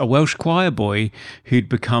 Yes, a Welsh choir boy who'd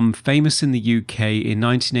become famous in the UK in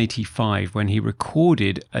 1985 when he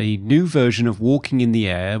recorded a new version of Walking in the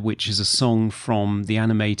Air, which is a song from the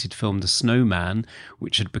animated film The Snowman,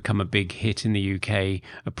 which had become a big hit in the UK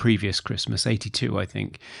a previous Christmas, 82, I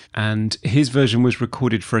think. And his version was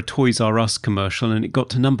recorded for a Toys R Us commercial, and it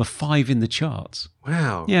got to number 5 in the charts.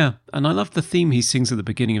 Wow. Yeah, and I love the theme he sings at the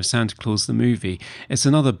beginning of Santa Claus the movie. It's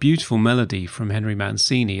another beautiful melody from Henry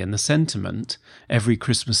Mancini, and the sentiment, every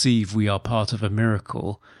Christmas Eve we are part of a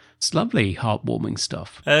miracle. It's lovely, heartwarming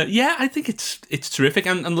stuff. I think it's terrific.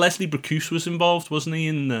 And Leslie Bricusse was involved, wasn't he,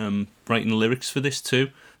 in writing the lyrics for this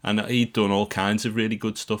too? And he'd done all kinds of really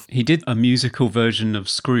good stuff. He did a musical version of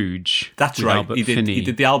Scrooge. That's right. Albert He Finney.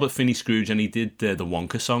 did the Albert Finney Scrooge, and he did the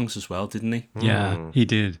Wonka songs as well, didn't he? Yeah, he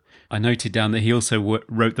did. I noted down that he also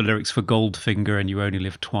wrote the lyrics for Goldfinger and You Only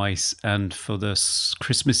Live Twice, and for the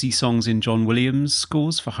Christmassy songs in John Williams'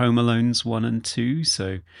 scores for Home Alone's 1 and 2.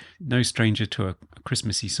 So no stranger to a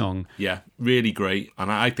Christmassy song. Yeah, really great. And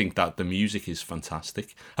I think that the music is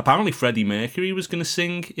fantastic. Apparently Freddie Mercury was going to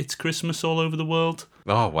sing It's Christmas All Over the World.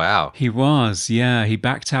 Oh, wow. He was, yeah. He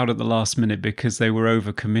backed out at the last minute because they were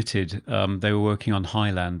overcommitted. They were working on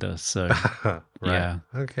Highlander, so Right. Yeah.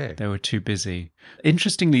 Okay. They were too busy.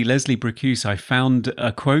 Interestingly, Leslie Bracuse, I found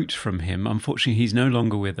a quote from him. Unfortunately, he's no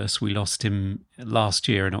longer with us. We lost him last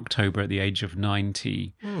year in October at the age of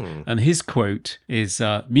 90. And his quote is,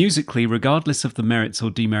 musically, regardless of the merits or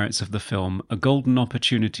demerits of the film, a golden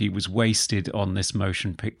opportunity was wasted on this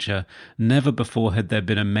motion picture. Never before had there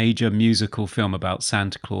been a major musical film about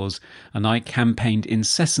Santa Claus, and I campaigned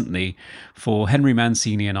incessantly for Henry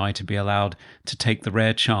Mancini and I to be allowed to take the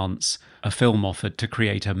rare chance a film offered to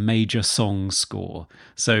create a major song score.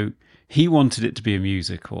 So he wanted it to be a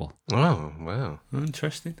musical. Oh, wow.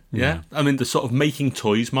 Interesting. Yeah. I mean, the sort of making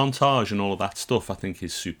toys montage and all of that stuff, I think,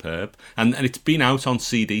 is superb. And it's been out on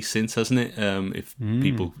CD since, hasn't it? If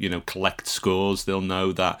people, collect scores, they'll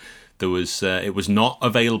know that there was it was not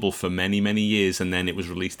available for many, many years, and then it was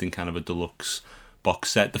released in kind of a deluxe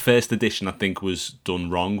box set. The first edition, I think, was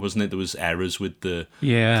done wrong, wasn't it? There was errors with the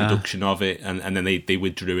production of it, and then they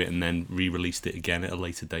withdrew it and then re-released it again at a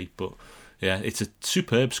later date. But yeah, it's a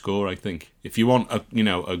superb score, I think. If you want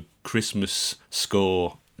a Christmas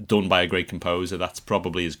score done by a great composer, that's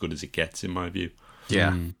probably as good as it gets, in my view.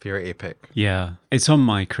 Yeah, very epic. Yeah, it's on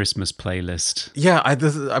my Christmas playlist. Yeah,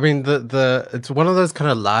 it's one of those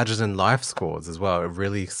kind of larger than life scores as well. It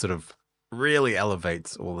really sort of really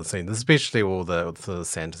elevates all the scenes, especially all the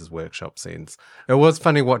Santa's workshop scenes. It was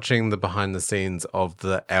funny watching the behind the scenes of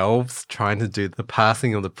the elves trying to do the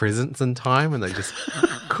passing of the presents in time, and they just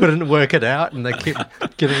couldn't work it out, and they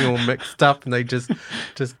kept getting all mixed up, and they just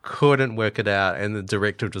couldn't work it out. And the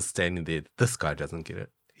director just standing there, this guy doesn't get it.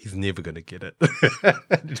 He's never going to get it.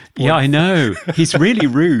 Yeah, I know. He's really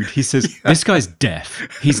rude. He says, this guy's deaf.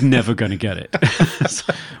 He's never going to get it.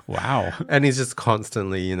 Wow. And he's just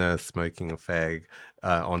constantly, smoking a fag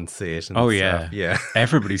on set. And yeah. Yeah.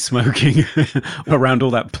 Everybody's smoking around all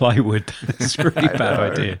that plywood. It's a really bad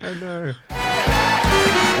idea. I know.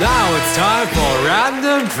 Now it's time for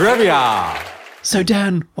Random Trivia. So,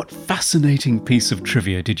 Dan, what fascinating piece of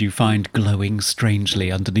trivia did you find glowing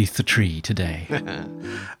strangely underneath the tree today?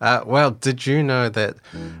 Well, did you know that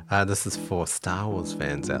this is for Star Wars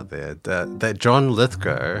fans out there, that John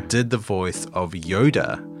Lithgow did the voice of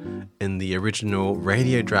Yoda in the original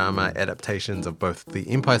radio drama adaptations of both The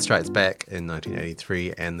Empire Strikes Back in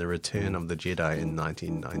 1983 and The Return of the Jedi in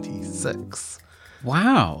 1996?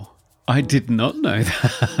 Wow. I did not know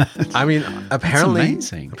that. I mean,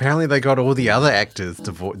 apparently they got all the other actors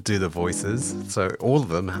to do the voices. So all of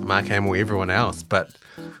them, Mark Hamill, everyone else. But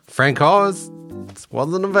Frank Oz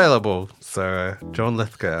wasn't available. So John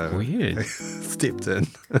Lithgow Weird. stepped in.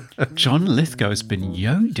 John Lithgow's been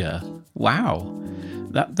Yoda. Wow.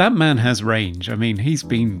 That man has range. I mean, he's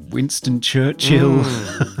been Winston Churchill.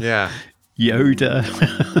 Yeah.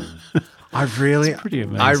 Yoda. Pretty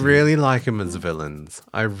amazing. I really like him as villains.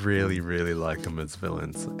 I really, really like him as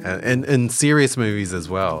villains. And in serious movies as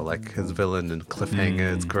well. Like his villain in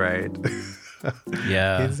Cliffhanger is great.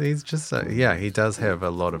 Yeah. He's just, he does have a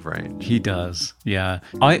lot of range. He does, yeah.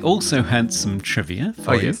 I also had some trivia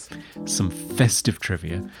for you. Yes. Some festive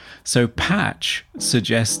trivia. So Patch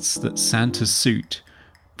suggests that Santa's suit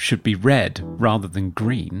should be red rather than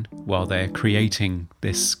green while they're creating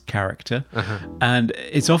this character. And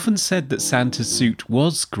it's often said that Santa's suit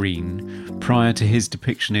was green prior to his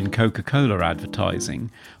depiction in Coca-Cola advertising,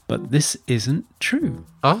 but this isn't true.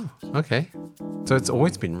 Oh, okay. So it's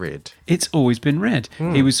always been red. It's always been red.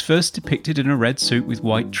 He was first depicted in a red suit with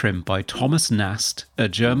white trim by Thomas Nast, a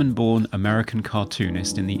German-born American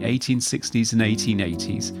cartoonist in the 1860s and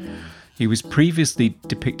 1880s. He was previously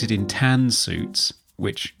depicted in tan suits,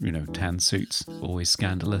 which, tan suits, always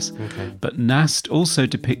scandalous. Okay. But Nast also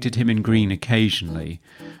depicted him in green occasionally,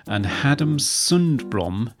 and Haddam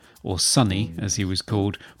Sundblom, or Sonny as he was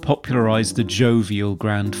called, popularised the jovial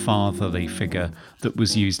grandfatherly figure that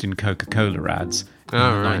was used in Coca-Cola ads in the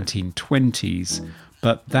 1920s.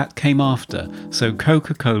 But that came after, so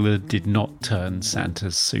Coca-Cola did not turn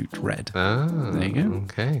Santa's suit red. Oh, there you go.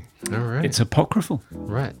 Okay, all right. It's apocryphal.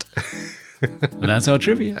 Right. And that's our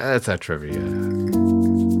trivia. That's our trivia.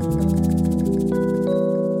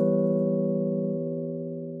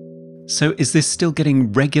 So is this still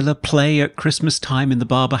getting regular play at Christmas time in the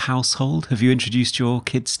Barber household? Have you introduced your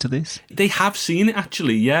kids to this? They have seen it,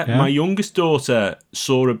 actually, yeah. My youngest daughter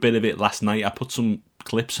saw a bit of it last night. I put some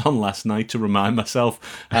clips on last night to remind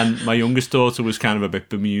myself, and my youngest daughter was kind of a bit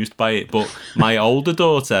bemused by it, but my older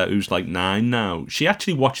daughter, who's like 9 now, she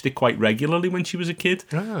actually watched it quite regularly when she was a kid.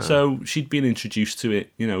 So she'd been introduced to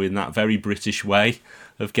it, in that very British way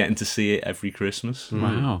of getting to see it every Christmas.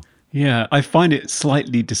 Wow. Yeah, I find it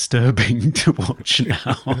slightly disturbing to watch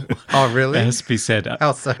now. Oh, really? As be said.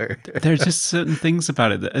 How so? There are just certain things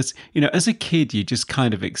about it that, as a kid, you just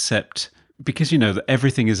kind of accept because, that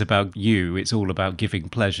everything is about you. It's all about giving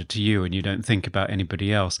pleasure to you and you don't think about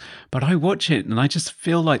anybody else. But I watch it and I just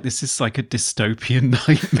feel like this is like a dystopian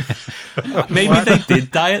nightmare. Maybe they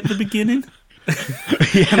did die at the beginning.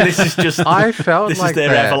 And this is just I felt this like is their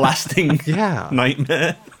that. everlasting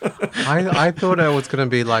nightmare. I thought it was going to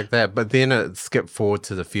be like that, but then it skipped forward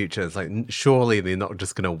to the future. It's like, surely they're not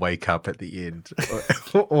just going to wake up at the end,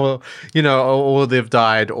 or they've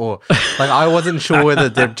died, or like I wasn't sure whether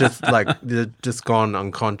they've just gone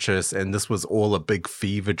unconscious and this was all a big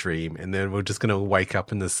fever dream, and then we're just going to wake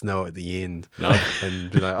up in the snow at the end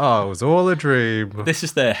and be like, oh, it was all a dream. This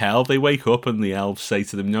is their hell. They wake up and the elves say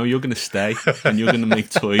to them, "No, you're going to stay and you're going to make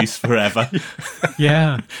toys forever."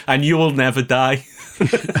 Yeah. And you will never die.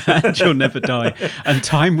 And you'll never die. And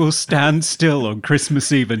time will stand still on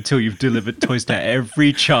Christmas Eve until you've delivered toys to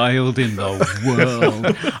every child in the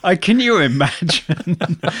world. Can you imagine?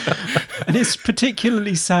 And it's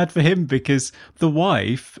particularly sad for him because the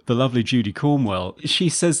wife, the lovely Judy Cornwell, she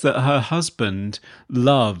says that her husband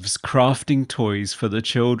loves crafting toys for the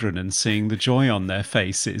children and seeing the joy on their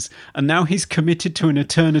faces. And now he's committed to an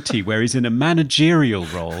eternity where he's in a managerial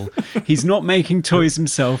role. He's not making toys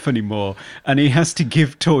himself anymore. And he has to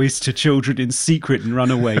give toys to children in secret and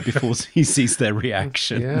run away before he sees their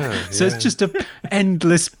reaction. So it's just an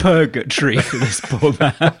endless purgatory for this poor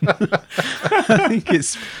man. I think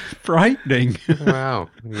it's frightening. Wow.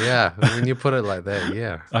 Yeah. When you put it like that,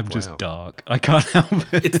 yeah. I'm just dark. I can't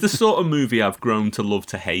help it. It's the sort of movie I've grown to love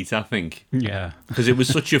to hate, I think. Yeah. Because it was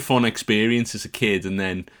such a fun experience as a kid, and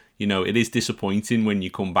then, it is disappointing when you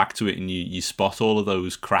come back to it and you spot all of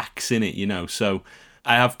those cracks in it, so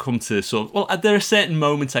I have come to there are certain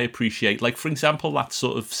moments I appreciate, like, for example, that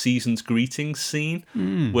sort of season's greetings scene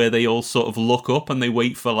where they all sort of look up and they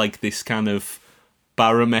wait for, like, this kind of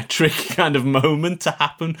barometric kind of moment to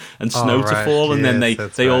happen and snow to fall, and then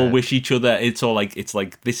they all wish each other. It's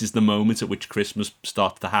like this is the moment at which Christmas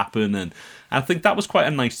starts to happen, and I think that was quite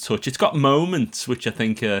a nice touch. It's got moments which I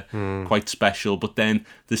think are quite special, but then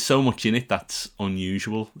there's so much in it that's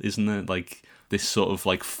unusual, isn't it? Like this sort of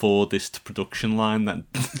like Fordist production line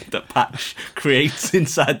that Patch creates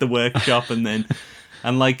inside the workshop,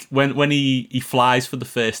 and like when he flies for the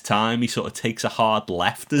first time, he sort of takes a hard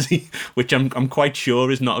left which I'm quite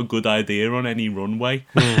sure is not a good idea on any runway,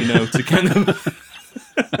 to kind of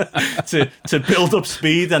to build up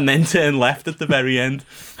speed and then turn left at the very end.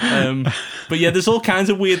 But yeah, there's all kinds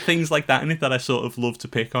of weird things like that in it that I sort of love to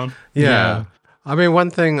pick on. Yeah. I mean, one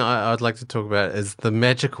thing I'd like to talk about is the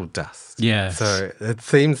magical dust. Yes. So it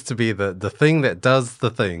seems to be the thing that does the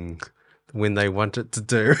thing when they want it to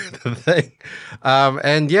do the thing.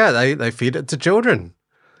 And yeah, they feed it to children.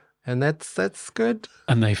 And that's good.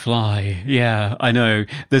 And they fly. Yeah, I know.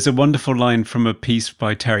 There's a wonderful line from a piece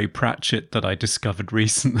by Terry Pratchett that I discovered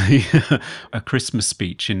recently, a Christmas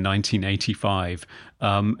speech in 1985.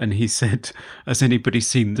 And he said, has anybody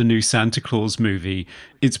seen the new Santa Claus movie?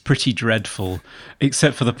 It's pretty dreadful,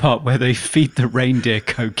 except for the part where they feed the reindeer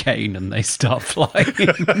cocaine and they start flying.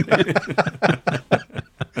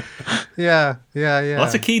 Yeah. Well,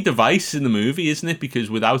 that's a key device in the movie, isn't it?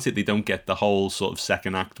 Because without it, they don't get the whole sort of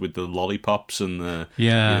second act with the lollipops and the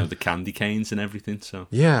the candy canes and everything. So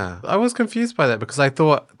yeah, I was confused by that because I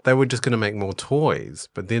thought they were just going to make more toys,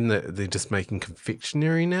 but then they're just making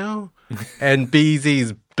confectionery now. And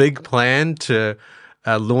BZ's big plan to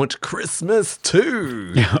launch Christmas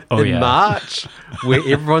 2 in March, where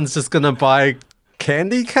everyone's just going to buy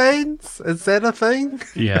candy canes? Is that a thing?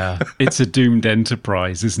 Yeah, it's a doomed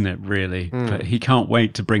enterprise, isn't it, really? But he can't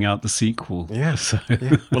wait to bring out the sequel. Yeah.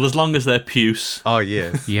 Well, as long as they're puce. Oh,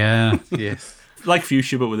 yes. Yeah. Yes. Like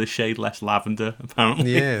fuchsia, but with a shade less lavender,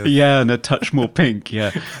 apparently. Yeah. Yeah, and a touch more pink, yeah.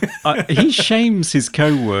 He shames his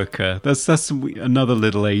co-worker. That's another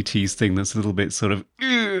little 80s thing that's a little bit sort of,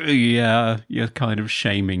 yeah, you're kind of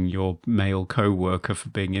shaming your male co-worker for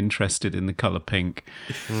being interested in the colour pink.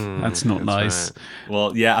 That's not nice. Right.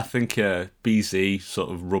 Well, yeah, I think BZ sort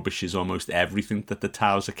of rubbishes almost everything that the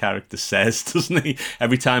Towser character says, doesn't he?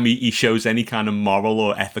 Every time he shows any kind of moral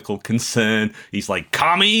or ethical concern, he's like,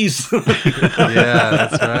 commies! Yeah,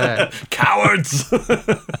 that's right. Cowards!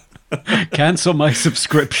 Cancel my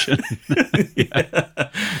subscription.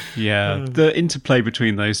 Yeah. The interplay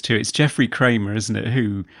between those two. It's Jeffrey Kramer, isn't it?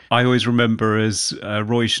 Who I always remember as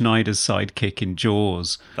Roy Schneider's sidekick in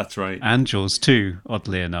Jaws. That's right. And Jaws 2,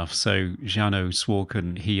 oddly enough. So Jano Swark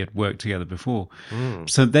and he had worked together before.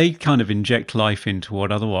 So they kind of inject life into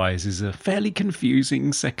what otherwise is a fairly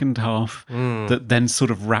confusing second half that then sort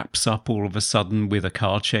of wraps up all of a sudden with a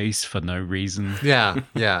car chase for no reason. Yeah.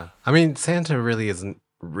 I mean, Santa really isn't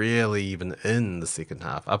really even in the second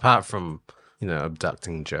half, apart from,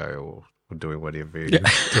 abducting Joe or doing whatever you're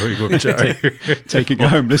doing with Joe. Taking a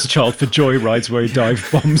homeless child for joyrides where he dive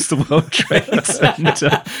bombs the World Trade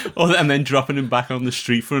Center. And then dropping him back on the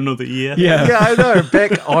street for another year. Yeah. Yeah, I know.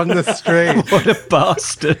 Back on the street. What a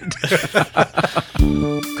bastard.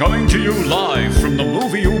 Coming to you live from the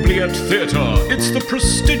Movie Oubliette Theatre, it's the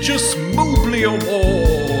prestigious Mobley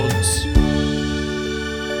Awards.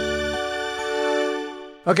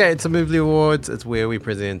 Okay, it's the Movie Awards. It's where we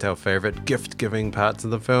present our favourite gift-giving parts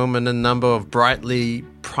of the film in a number of brightly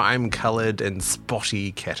prime-coloured and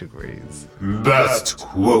spotty categories. Best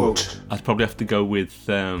quote. I'd probably have to go with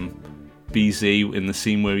BZ in the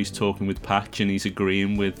scene where he's talking with Patch and he's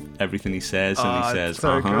agreeing with everything he says, and he says,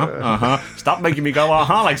 so good. Stop making me go,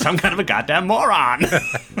 like some kind of a goddamn moron.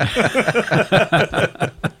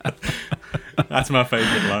 That's my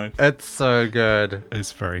favourite line. It's so good.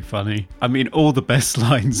 It's very funny. I mean, all the best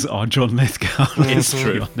lines are John Lithgow. It's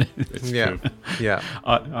true. It's Yeah, true. yeah.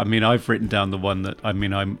 I mean, I've written down the one that, I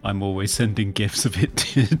mean, I'm always sending gifs of it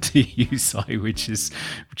to you, Si, which is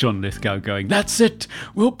John Lithgow going, "That's it.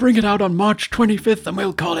 We'll bring it out on March 25th and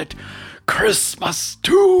we'll call it Christmas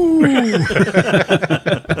 2."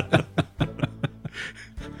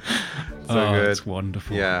 So good. It's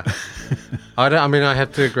wonderful. Yeah. I mean, I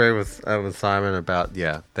have to agree with Simon about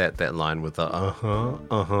that line with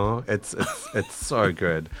the It's so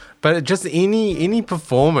good. But it just any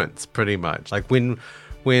performance pretty much. Like when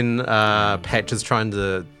Patch is trying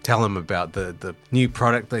to tell him about the new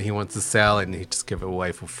product that he wants to sell, and he just give it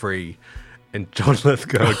away for free. And John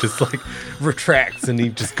Lithgow just like retracts, and he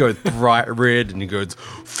just goes bright red, and he goes,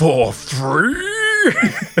 "For free."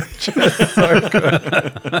 Just so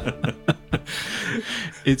good.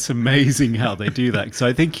 It's amazing how they do that, because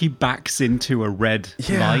I think he backs into a red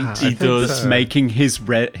light. He does. So. Making his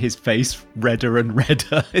face redder and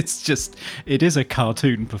redder. It is a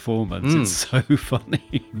cartoon performance. It's so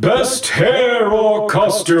funny. Best hair or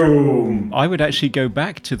costume. I would actually go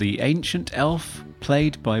back to the ancient elf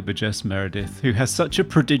played by Burgess Meredith, who has such a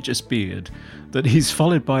prodigious beard that he's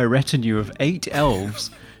followed by a retinue of 8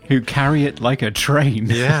 elves who carry it like a train.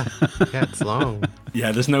 Yeah, it's long.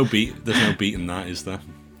 Yeah, there's no beating that, is there?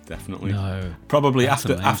 Definitely. No. Probably That's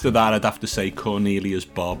after amazing. that, I'd have to say Cornelius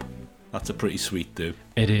Bob. That's a pretty sweet do.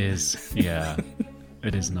 It is. Yeah.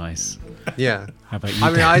 It is nice. Yeah. How about you, I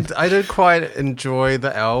mean, Dan? I did quite enjoy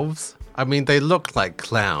the elves. I mean, they look like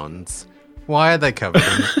clowns. Why are they covered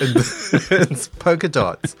in polka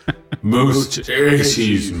dots? Most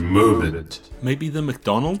 80s moment. Maybe the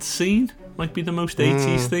McDonald's scene might be the most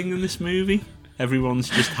 80s thing in this movie. Everyone's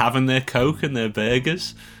just having their Coke and their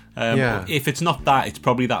burgers. Yeah. If it's not that, it's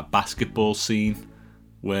probably that basketball scene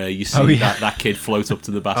where you see that kid float up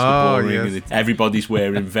to the basketball ring, and everybody's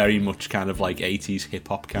wearing very much kind of like 80s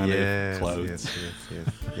hip-hop kind of clothes. Yes.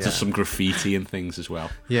 There's some graffiti and things as well.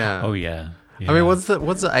 Yeah. Oh, yeah. I mean, was the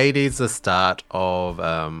 80s the start of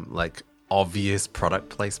like obvious product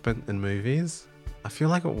placement in movies? I feel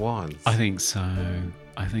like it was. I think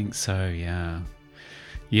so, yeah.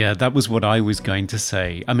 Yeah, that was what I was going to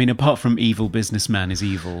say. I mean, apart from Evil Businessman is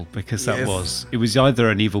Evil, because it was either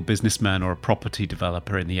an evil businessman or a property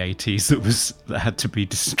developer in the 80s that had to be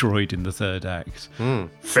destroyed in the third act.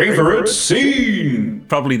 Favorite scene.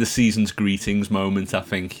 Probably the season's greetings moment, I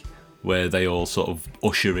think, where they all sort of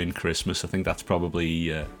usher in Christmas. I think that's probably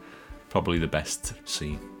the best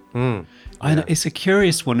scene. I know, it's a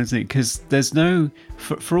curious one, isn't it? Because there's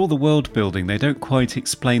for all the world building, they don't quite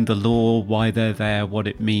explain the lore, why they're there, what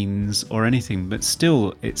it means, or anything. But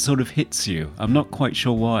still, it sort of hits you. I'm not quite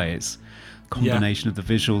sure why. It's a combination of the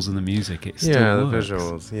visuals and the music. It still works. The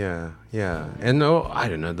visuals. Yeah. And I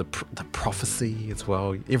don't know, the prophecy as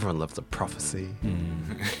well. Everyone loves a prophecy.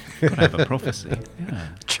 Gotta have a prophecy. Yeah.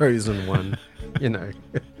 Chosen one, you know.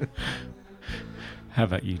 How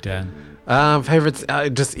about you, Dan? Favorites,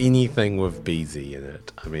 just anything with BZ in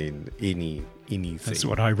it. I mean, anything. That's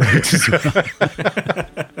what I wrote as well.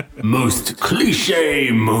 Most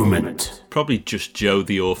cliche moment. Probably just Joe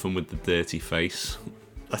the orphan with the dirty face.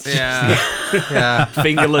 That's Yeah.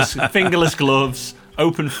 fingerless gloves,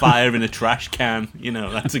 open fire in a trash can. You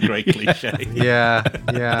know, that's a great cliche. Yeah.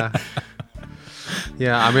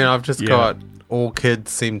 I mean, I've just got all kids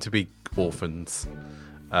seem to be orphans.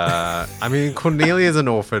 I mean, Cornelia's an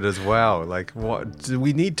orphan as well. Like, what? Do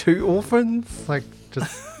we need 2 orphans? Like,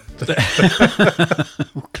 just...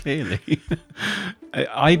 Well, clearly.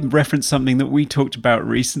 I referenced something that we talked about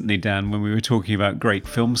recently, Dan, when we were talking about great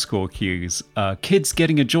film score cues. Kids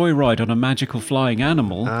getting a joyride on a magical flying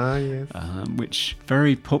animal, yes. which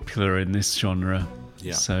very popular in this genre.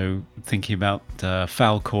 Yeah. So thinking about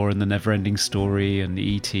Falcor and the Neverending Story and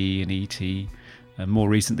E.T. and E.T. More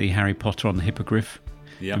recently, Harry Potter on the Hippogriff.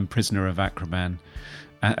 in Prisoner of Azkaban,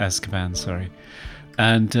 sorry.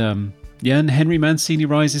 And and Henry Mancini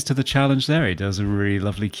rises to the challenge there. He does a really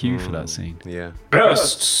lovely cue for that scene. Yeah.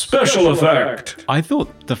 Best special effect. I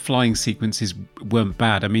thought the flying sequences weren't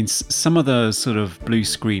bad. I mean, some of the sort of blue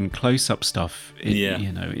screen close-up stuff,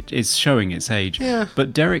 it's showing its age. Yeah.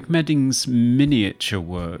 But Derek Medding's miniature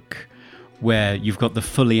work, where you've got the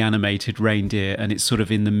fully animated reindeer and it's sort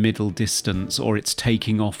of in the middle distance, or it's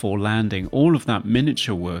taking off or landing, all of that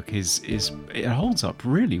miniature work it holds up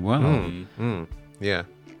really well. Yeah,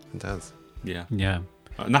 it does. Yeah.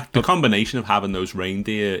 And the combination of having those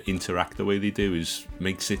reindeer interact the way they do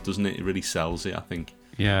makes it, doesn't it? It really sells it, I think.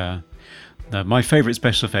 Yeah. No, my favourite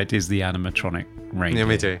special effect is the animatronic reindeer. Yeah,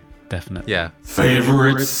 me too. Definitely. Yeah.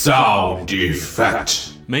 Favorite sound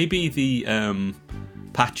effect. Maybe the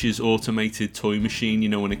Patch's automated toy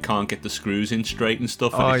machine, when it can't get the screws in straight and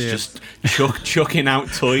stuff, and it's just chucking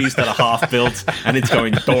out toys that are half built, and it's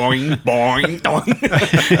going doing, boing, doing.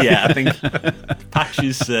 Yeah, I think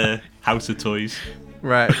Patch's House of Toys.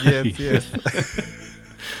 Right, yes.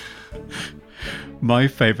 My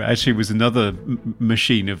favourite actually was another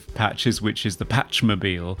machine of Patch's, which is the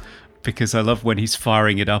Patchmobile, because I love when he's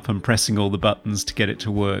firing it up and pressing all the buttons to get it to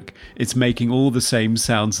work. It's making all the same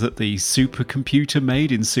sounds that the supercomputer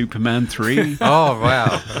made in Superman 3. Oh,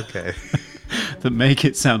 wow. Okay. That make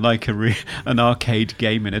it sound like an arcade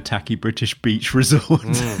game in a tacky British beach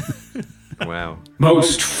resort. Wow.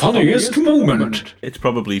 Most funniest moment. It's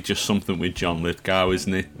probably just something with John Lithgow,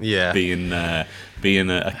 isn't it? Yeah. Being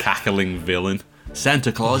a cackling villain.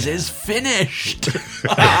 Santa Claus is finished.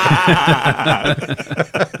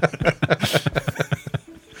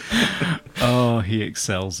 Oh, he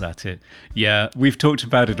excels at it. Yeah, we've talked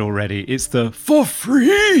about it already. It's the for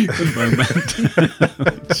free moment.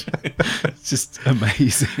 It's just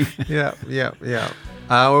amazing. Yeah.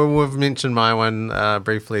 We've mentioned my one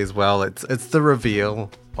briefly as well. It's the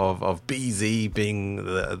reveal of BZ being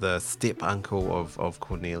the step uncle of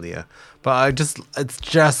Cornelia. But it's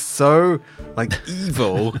just so like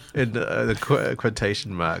evil in the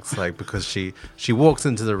quotation marks, like, because she walks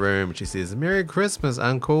into the room and she says, "Merry Christmas,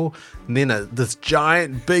 Uncle," and then this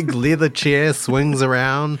giant big leather chair swings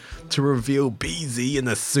around to reveal BZ in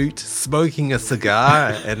a suit smoking a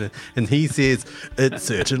cigar, and he says, "It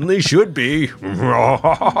certainly should be,"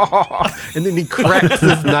 and then he cracks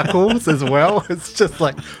his knuckles as well. It's just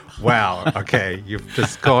like, wow, okay, you've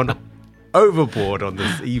just gone overboard on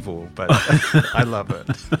this evil, but I love it.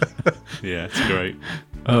 Yeah, it's great.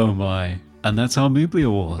 Oh my. And that's our Moobly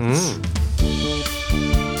Awards.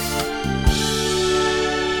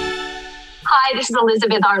 Hi, this is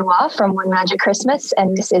Elizabeth Arnois from One Magic Christmas,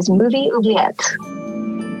 and this is Movie Oubliette.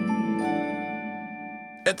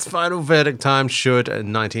 It's final verdict time. Should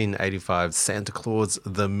 1985's Santa Claus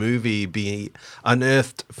the movie be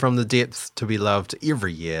unearthed from the depths to be loved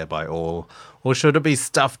every year by all? Or should it be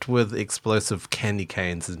stuffed with explosive candy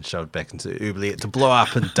canes and shoved back into oubliette to blow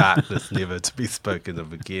up in darkness, never to be spoken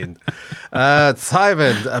of again?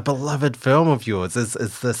 Simon, a beloved film of yours,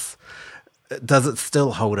 does it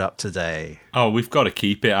still hold up today? Oh, we've got to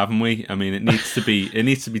keep it, haven't we? I mean, it needs to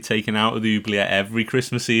be taken out of the oubliette every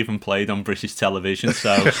Christmas Eve and played on British television.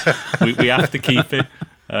 So we have to keep it.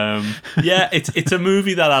 Yeah, it's a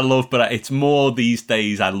movie that I love, but it's more these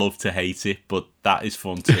days I love to hate it, but that is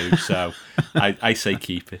fun too. So I say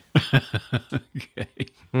keep it.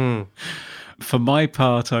 Okay. For my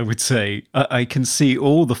part, I would say I can see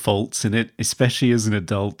all the faults in it, especially as an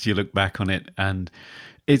adult. You look back on it and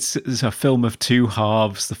it's a film of two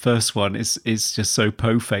halves. The first one is just so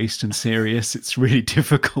po-faced and serious. It's really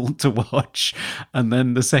difficult to watch. And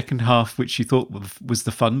then the second half, which you thought was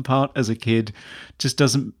the fun part as a kid, just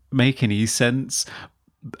doesn't make any sense.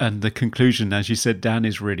 And the conclusion, as you said, Dan,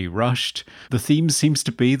 is really rushed. The theme seems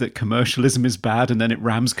to be that commercialism is bad, and then it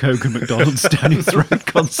rams Coke and McDonald's down your throat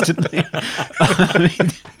constantly. I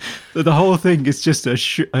mean, the whole thing is just a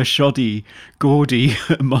shoddy, gaudy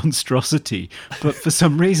monstrosity. But for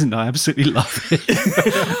some reason, I absolutely love it.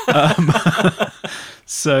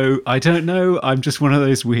 So I don't know. I'm just one of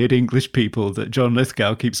those weird English people that John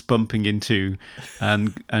Lithgow keeps bumping into,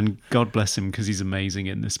 and God bless him because he's amazing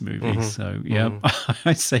in this movie. Mm-hmm. So yeah,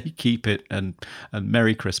 I say keep it and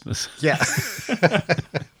Merry Christmas. Yeah.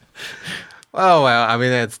 Oh well, I mean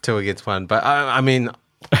that's 2 against 1, but I mean,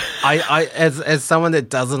 I as someone that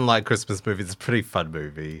doesn't like Christmas movies, it's a pretty fun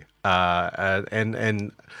movie.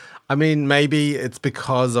 And I mean, maybe it's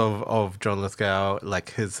because of John Lithgow,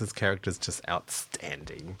 like his character's just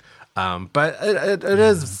outstanding. But it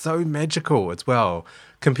is so magical as well.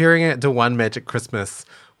 Comparing it to One Magic Christmas,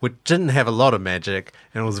 which didn't have a lot of magic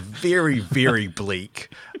and was very, very bleak,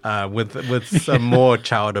 with some more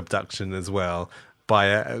child abduction as well by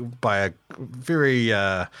a very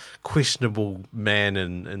questionable man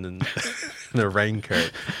in a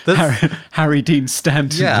raincoat. Harry Dean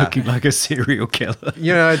Stanton looking like a serial killer.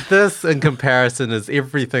 You know, this in comparison is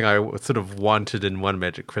everything I sort of wanted in One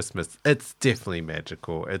Magic Christmas. It's definitely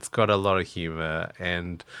magical. It's got a lot of humor,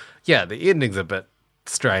 and yeah, the ending's a bit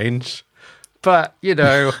strange. But, you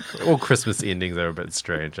know, all Christmas endings are a bit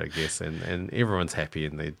strange, I guess, and everyone's happy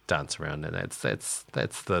and they dance around, and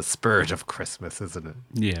that's the spirit of Christmas, isn't it?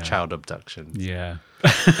 Yeah. Child abduction. Yeah.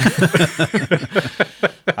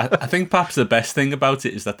 I think perhaps the best thing about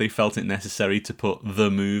it is that they felt it necessary to put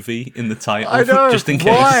the movie in the title. I know. Just in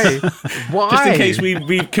case. Why? Just in case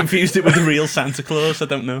we confused it with the real Santa Claus. I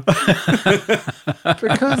don't know.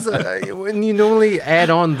 Because when you normally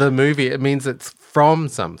add on the movie, it means it's from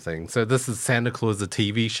something. So this is Santa Claus, the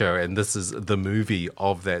TV show, and this is the movie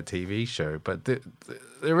of that TV show. But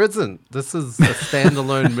there isn't. This is a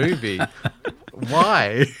standalone movie.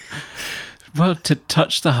 Why? Well, to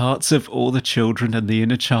touch the hearts of all the children and the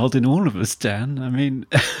inner child in all of us, Dan. I mean...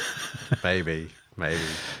 Maybe.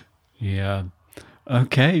 Yeah.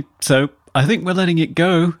 Okay, so I think we're letting it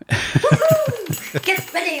go.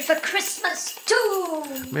 Get ready for Christmas too!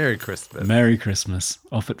 Merry Christmas. Merry Christmas.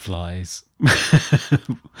 Off it flies.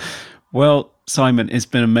 Well, Simon, it's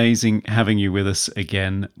been amazing having you with us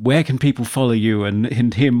again. Where can people follow you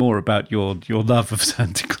and hear more about your love of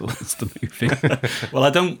Santa Claus, the movie? Well, I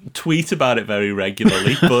don't tweet about it very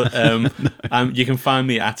regularly, but you can find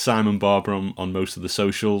me at Simon Barber on most of the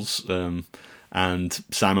socials, and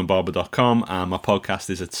simonbarber.com, and my podcast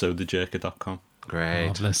is at sodajerker.com. Great.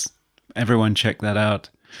 Marvelous. Everyone check that out.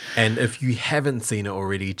 And if you haven't seen it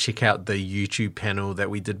already, check out the YouTube panel that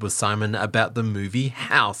we did with Simon about the movie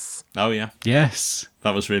House. Oh, yeah. Yes.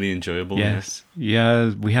 That was really enjoyable. Yes.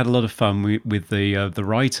 Yeah, we had a lot of fun with the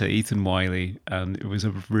writer, Ethan Wiley, and it was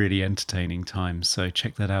a really entertaining time. So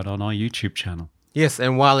check that out on our YouTube channel. Yes,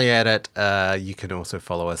 and while you're at it, you can also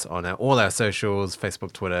follow us on all our socials,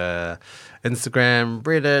 Facebook, Twitter, Instagram,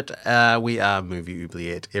 Reddit. We are Movie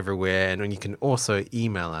Oubliette everywhere. And you can also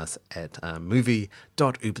email us at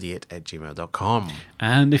movie.oubliette@gmail.com.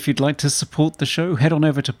 And if you'd like to support the show, head on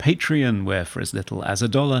over to Patreon, where for as little as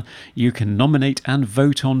 $1, you can nominate and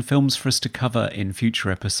vote on films for us to cover in future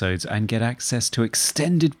episodes and get access to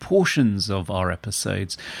extended portions of our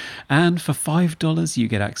episodes. And for $5, you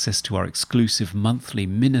get access to our exclusive monthly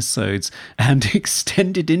minisodes and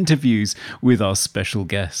extended interviews with our special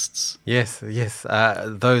guests. Yes.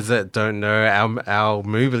 Those that don't know, our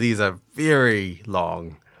movies are very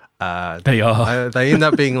long. They are. They end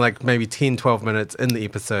up being like maybe 10, 12 minutes in the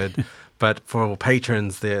episode. But for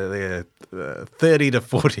patrons, they're 30 to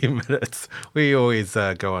 40 minutes. We always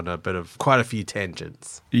go on quite a few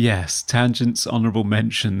tangents. Yes, tangents, honourable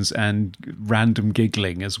mentions, and random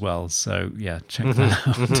giggling as well. So, yeah, check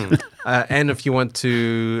that out. And if you want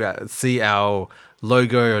to see our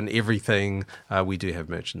logo and everything, we do have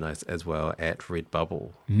merchandise as well at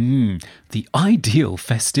Redbubble. The ideal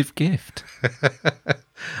festive gift.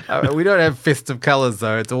 We don't have festive colours,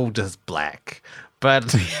 though. It's all just black.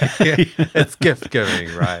 But it's gift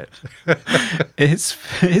giving, right?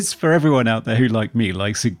 It's for everyone out there who, like me,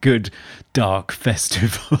 likes a good, dark,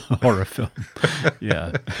 festive horror film.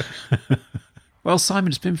 Yeah. Well, Simon,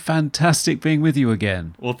 it's been fantastic being with you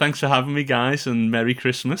again. Well, thanks for having me, guys, and Merry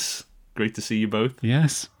Christmas. Great to see you both.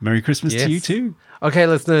 Yes. Merry Christmas to you too. Okay,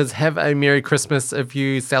 listeners, have a Merry Christmas if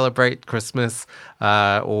you celebrate Christmas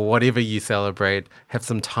or whatever you celebrate. Have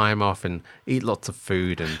some time off and eat lots of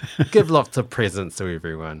food and give lots of presents to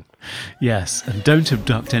everyone. Yes, and don't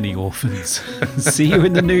abduct any orphans. See you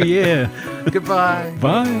in the new year. Goodbye.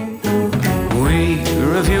 Bye. We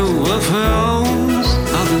review the films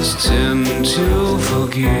others tend to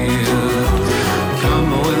forgive.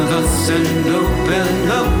 Come with us and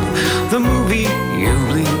open up the movie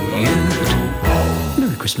Oubliette.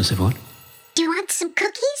 Merry Christmas, everyone. Do you want some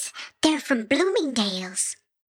cookies? They're from Bloomingdale's.